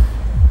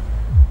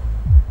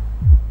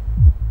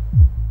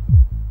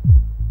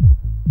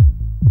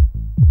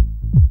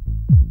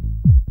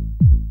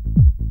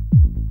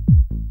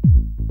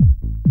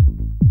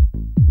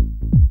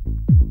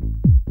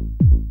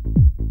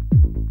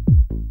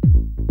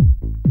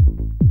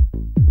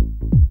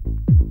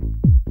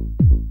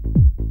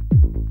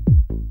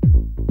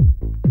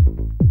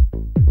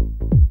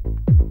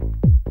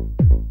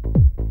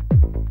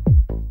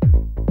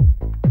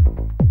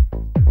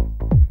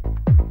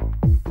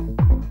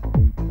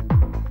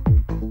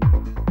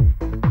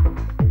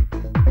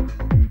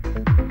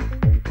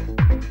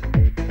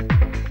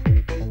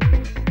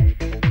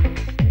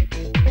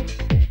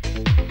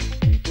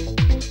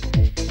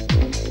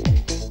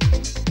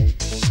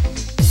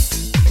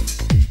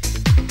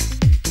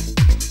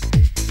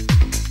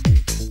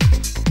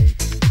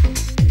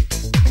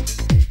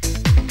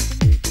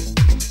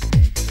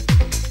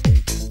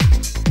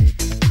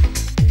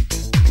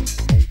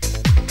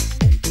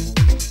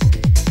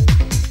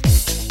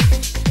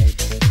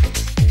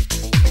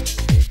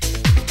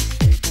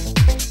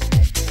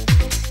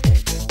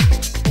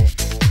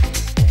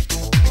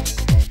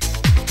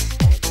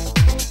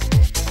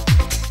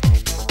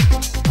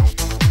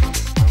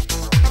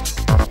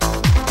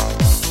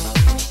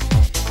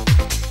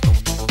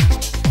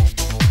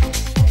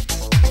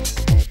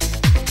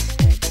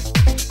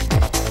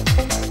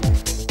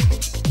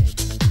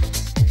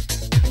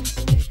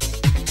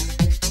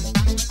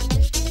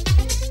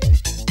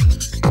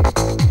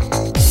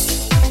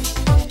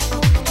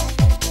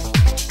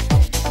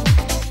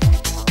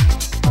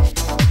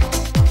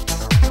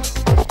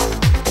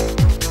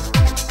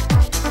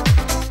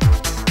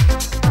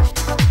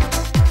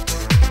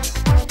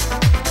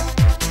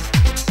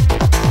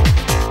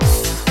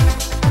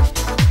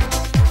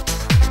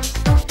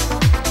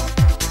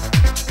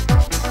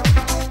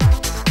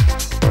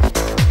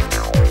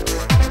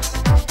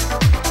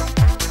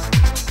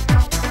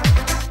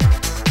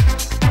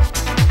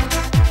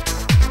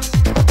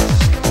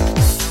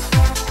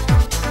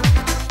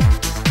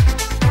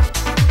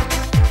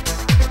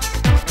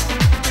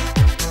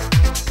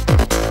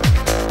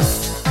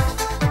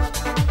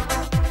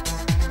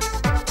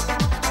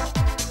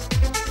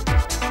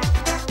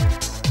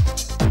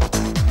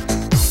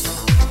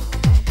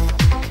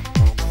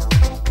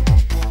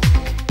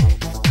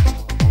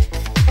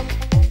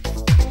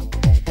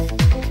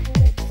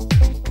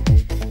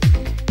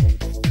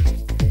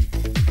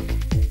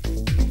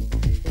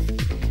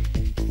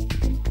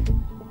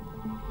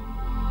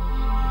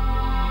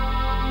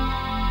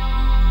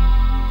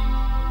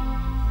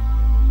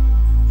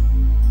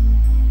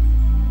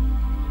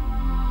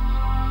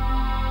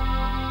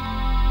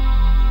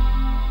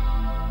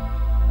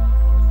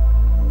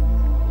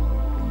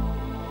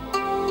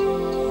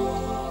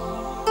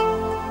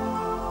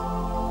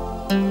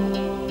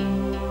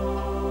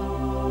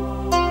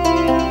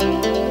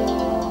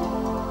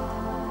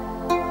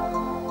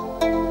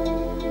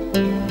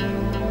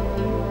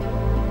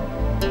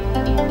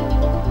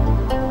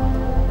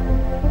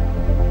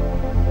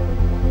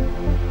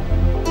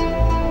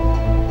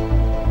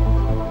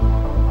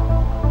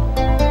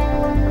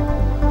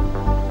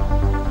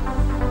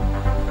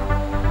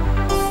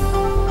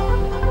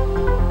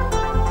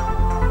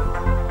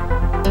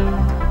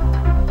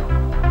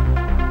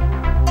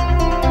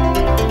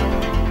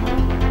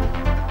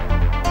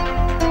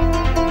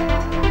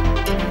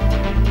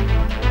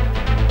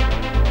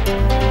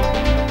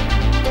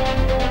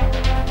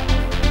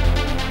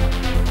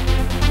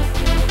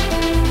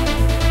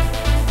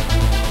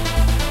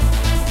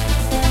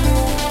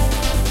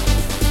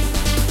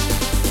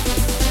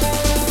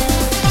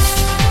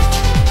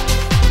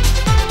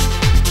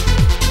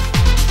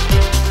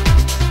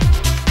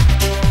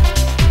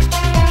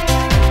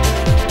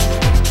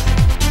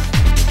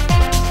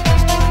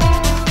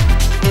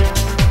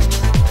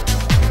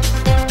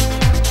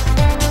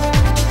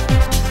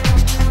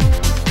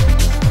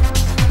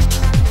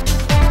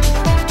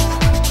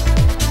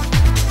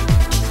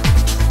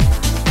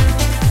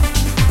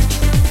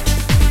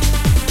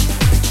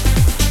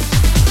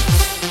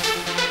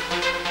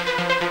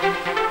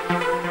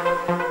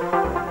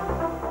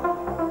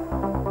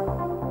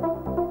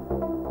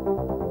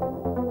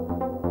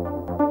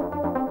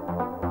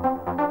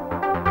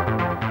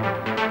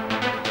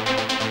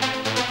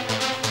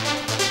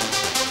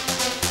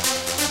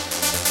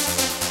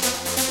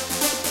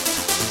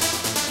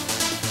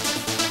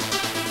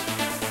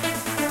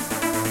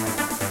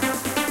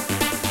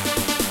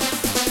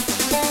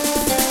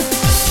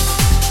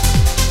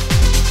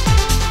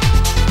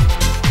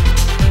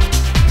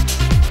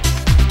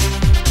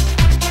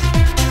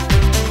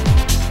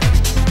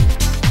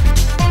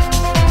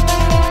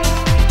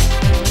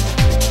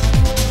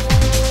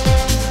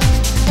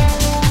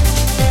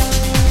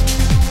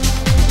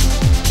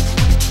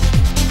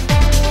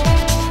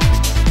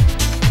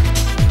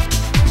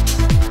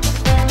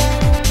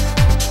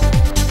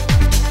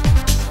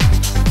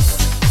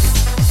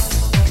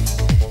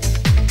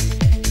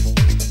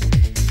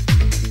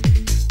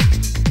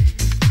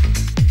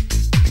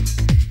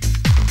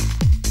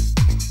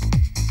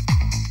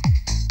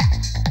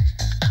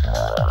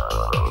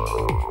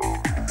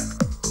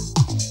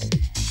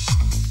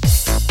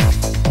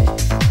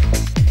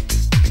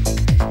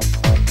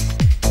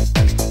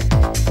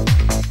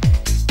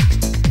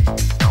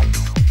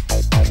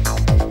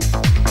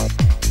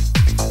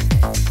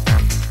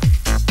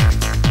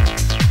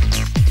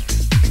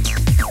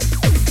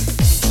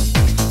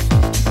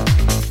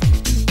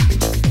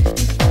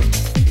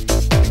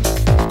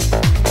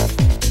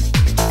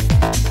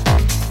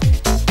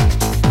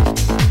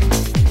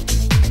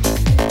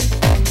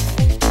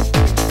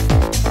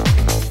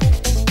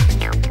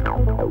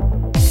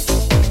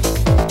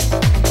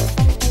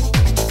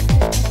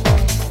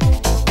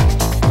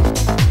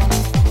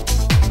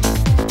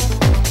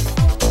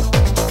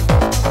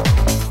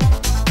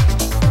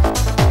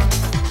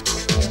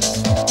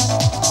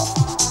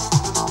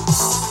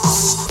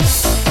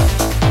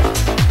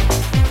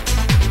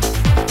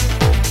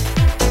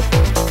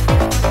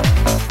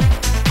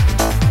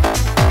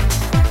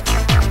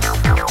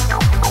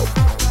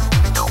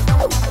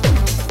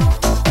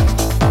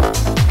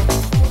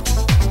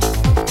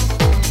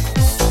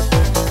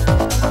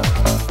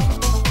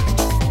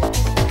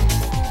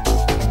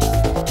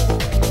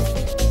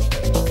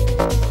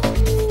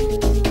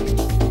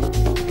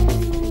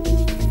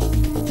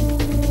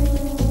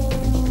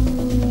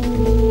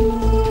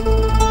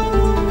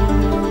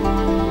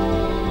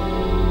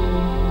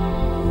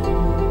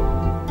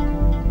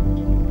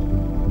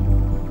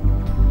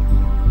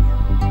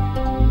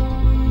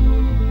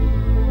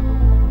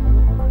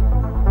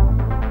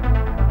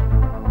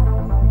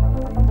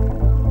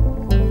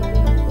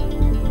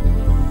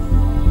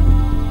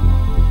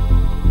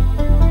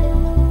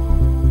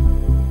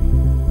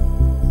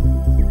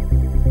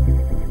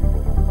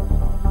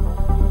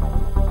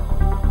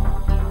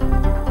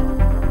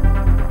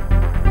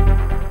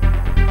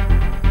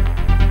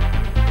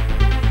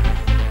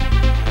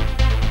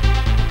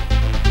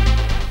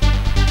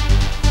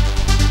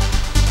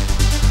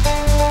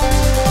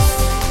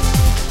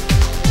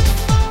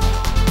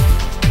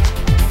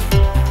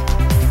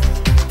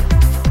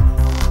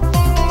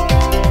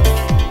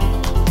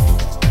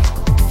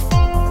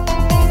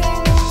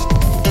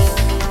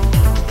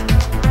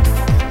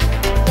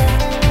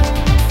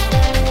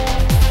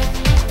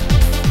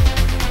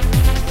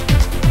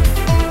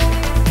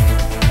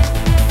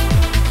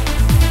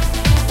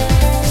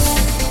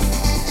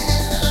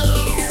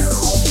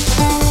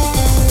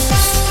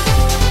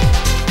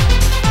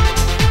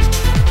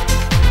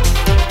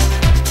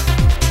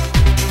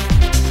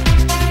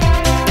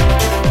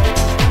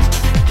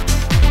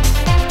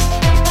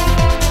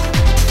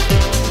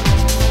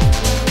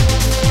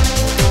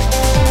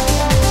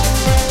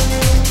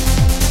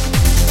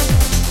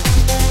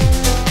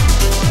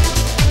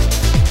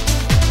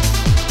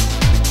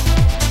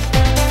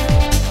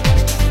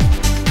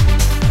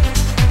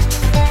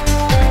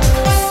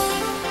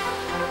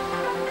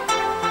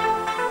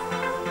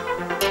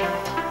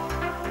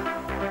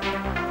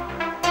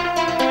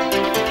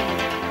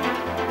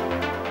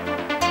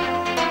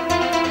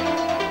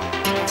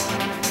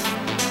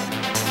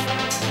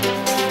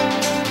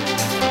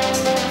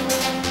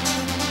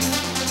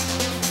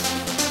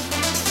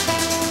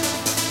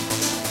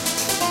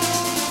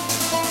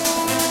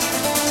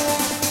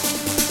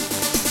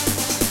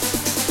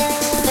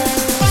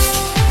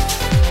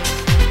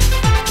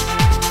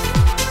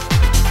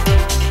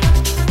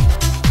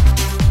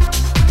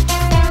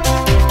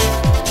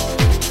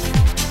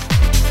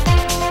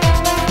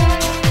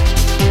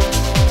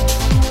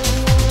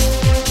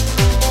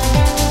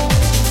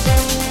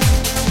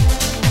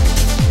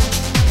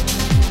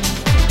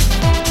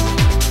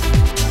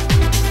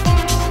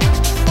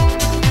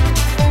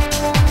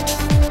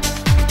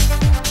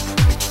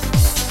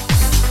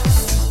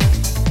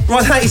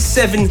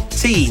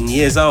 17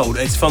 years old.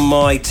 It's from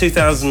my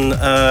 2000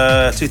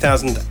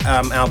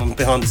 album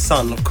Behind the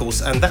Sun, of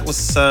course, and that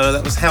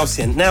was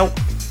Halcyon. Now,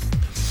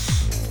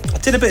 I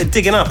did a bit of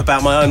digging up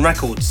about my own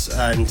records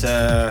and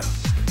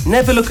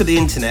never look at the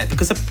internet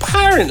because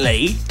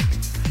apparently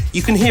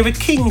you can hear a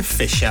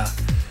kingfisher.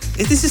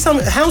 This is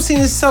something.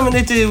 Halcyon is something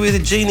to do with the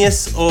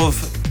genius of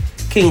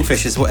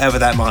kingfishers, whatever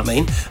that might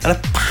mean. And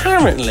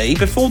apparently,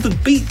 before the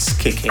beats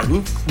kick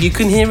in, you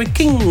can hear a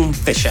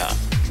kingfisher.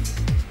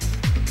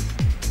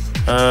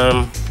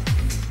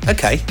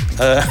 Okay.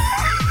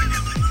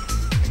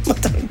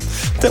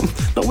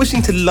 Not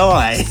wishing to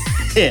lie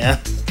here.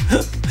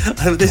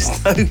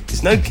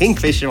 There's no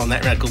kingfisher on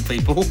that record,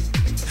 people.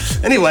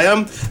 Anyway,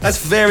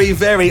 that's very,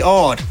 very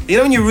odd. You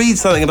know, when you read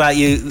something about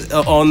you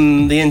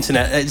on the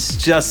internet, it's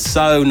just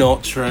so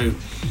not true.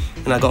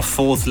 And I got a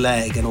fourth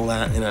leg and all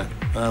that, you know.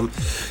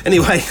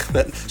 Anyway,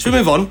 should we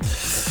move on?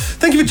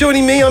 Thank you for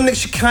joining me. I'm Nick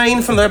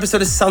Chicane from the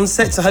episode of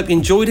Sunsets. I hope you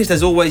enjoyed it.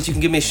 As always, you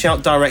can give me a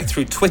shout direct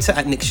through Twitter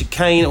at Nick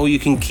Chicane, or you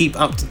can keep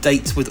up to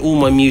date with all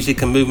my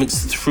music and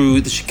movements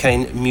through the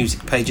Chicane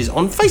music pages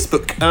on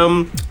Facebook.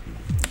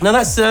 Now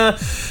that's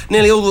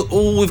nearly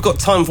all we've got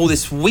time for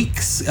this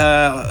week's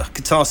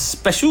guitar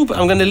special, but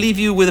I'm going to leave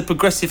you with a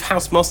progressive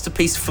house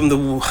masterpiece from the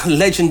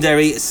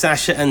legendary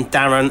Sasha and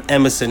Darren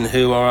Emmerson,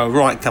 who are a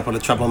right couple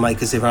of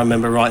troublemakers, if I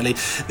remember rightly.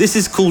 This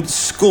is called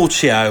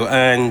Scorchio,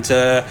 and it's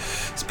a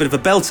bit of a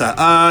belter.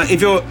 If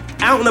you're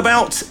out and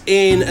about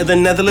in the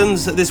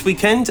Netherlands this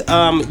weekend,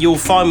 you'll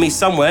find me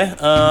somewhere.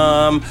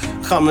 I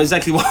can't remember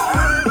exactly what.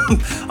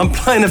 I'm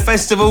playing a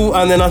festival,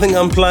 and then I think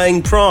I'm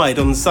playing Pride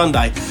on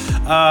Sunday.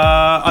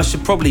 I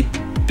should probably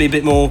do a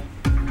bit more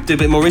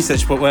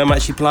research about where I'm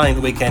actually playing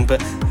the weekend,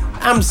 but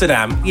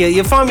Amsterdam. Yeah,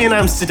 you'll find me in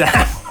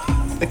Amsterdam.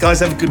 The guys,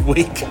 have a good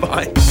week.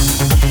 Bye.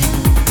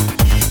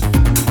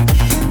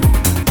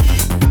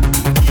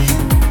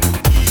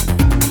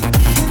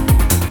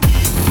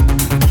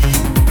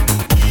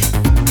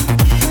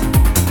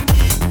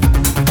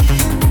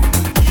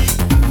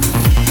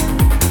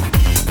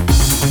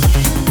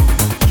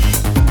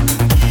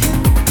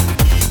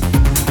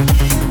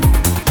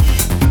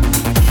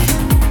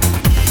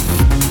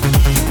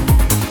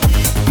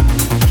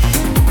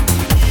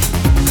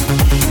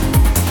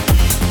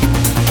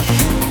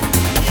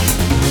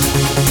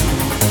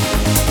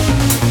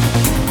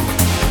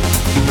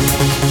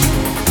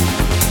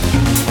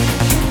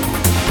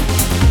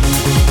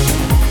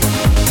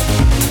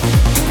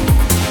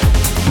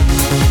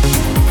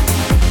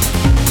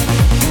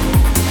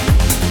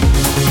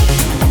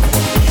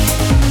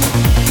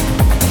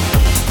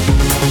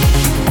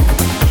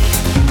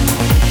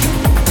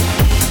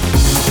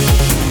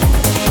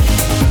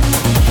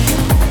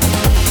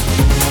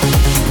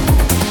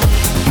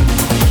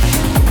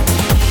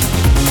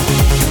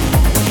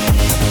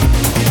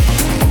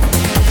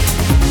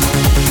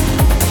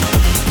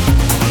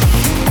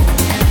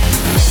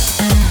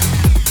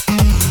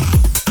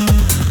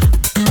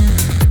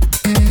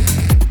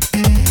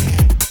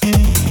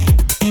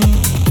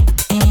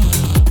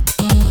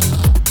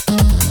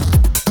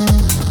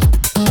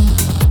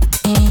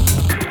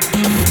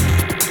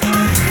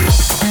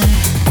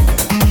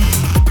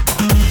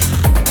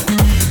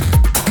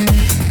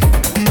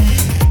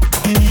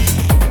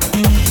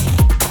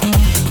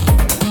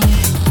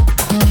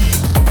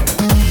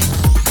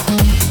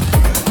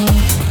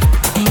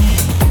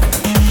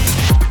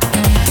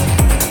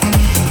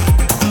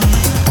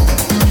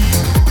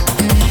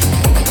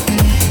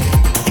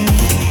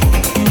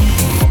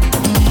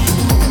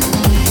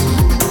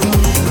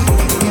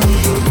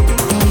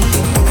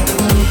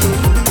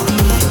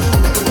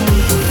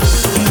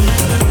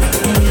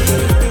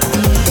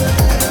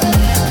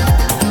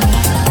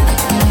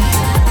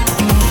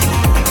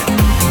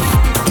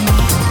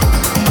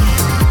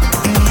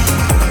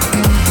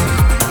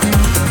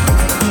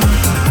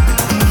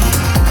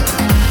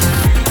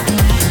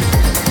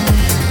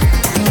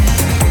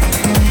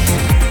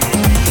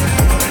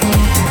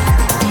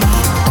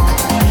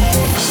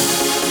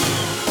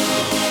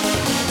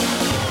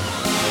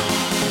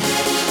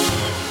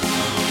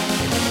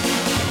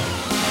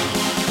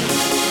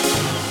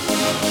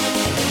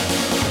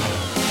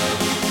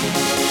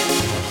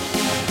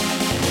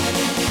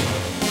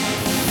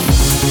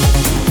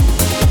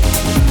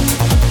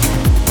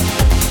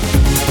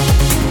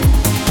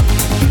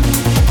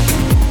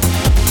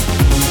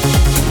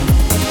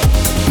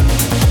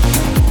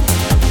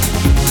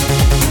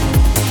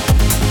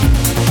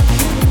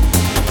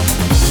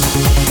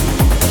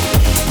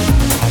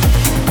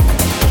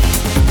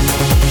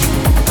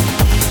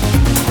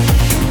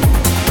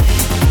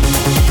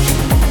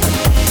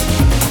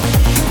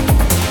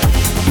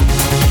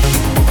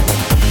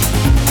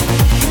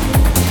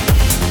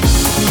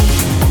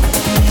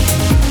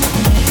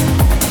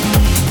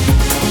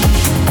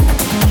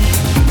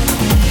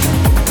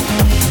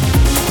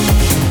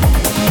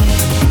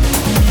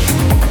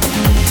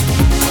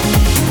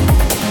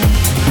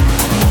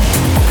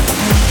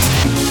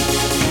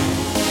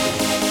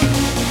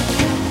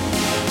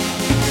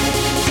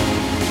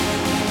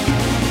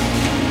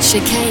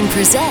 Chicane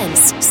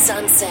presents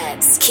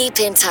Sunsets. Keep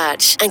in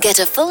touch and get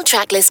a full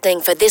track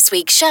listing for this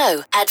week's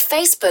show at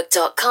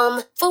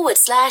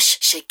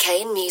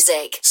facebook.com/Chicane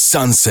Music.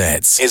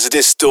 Sunsets is a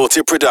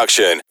Distorted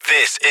production.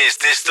 This is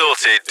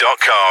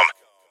distorted.com.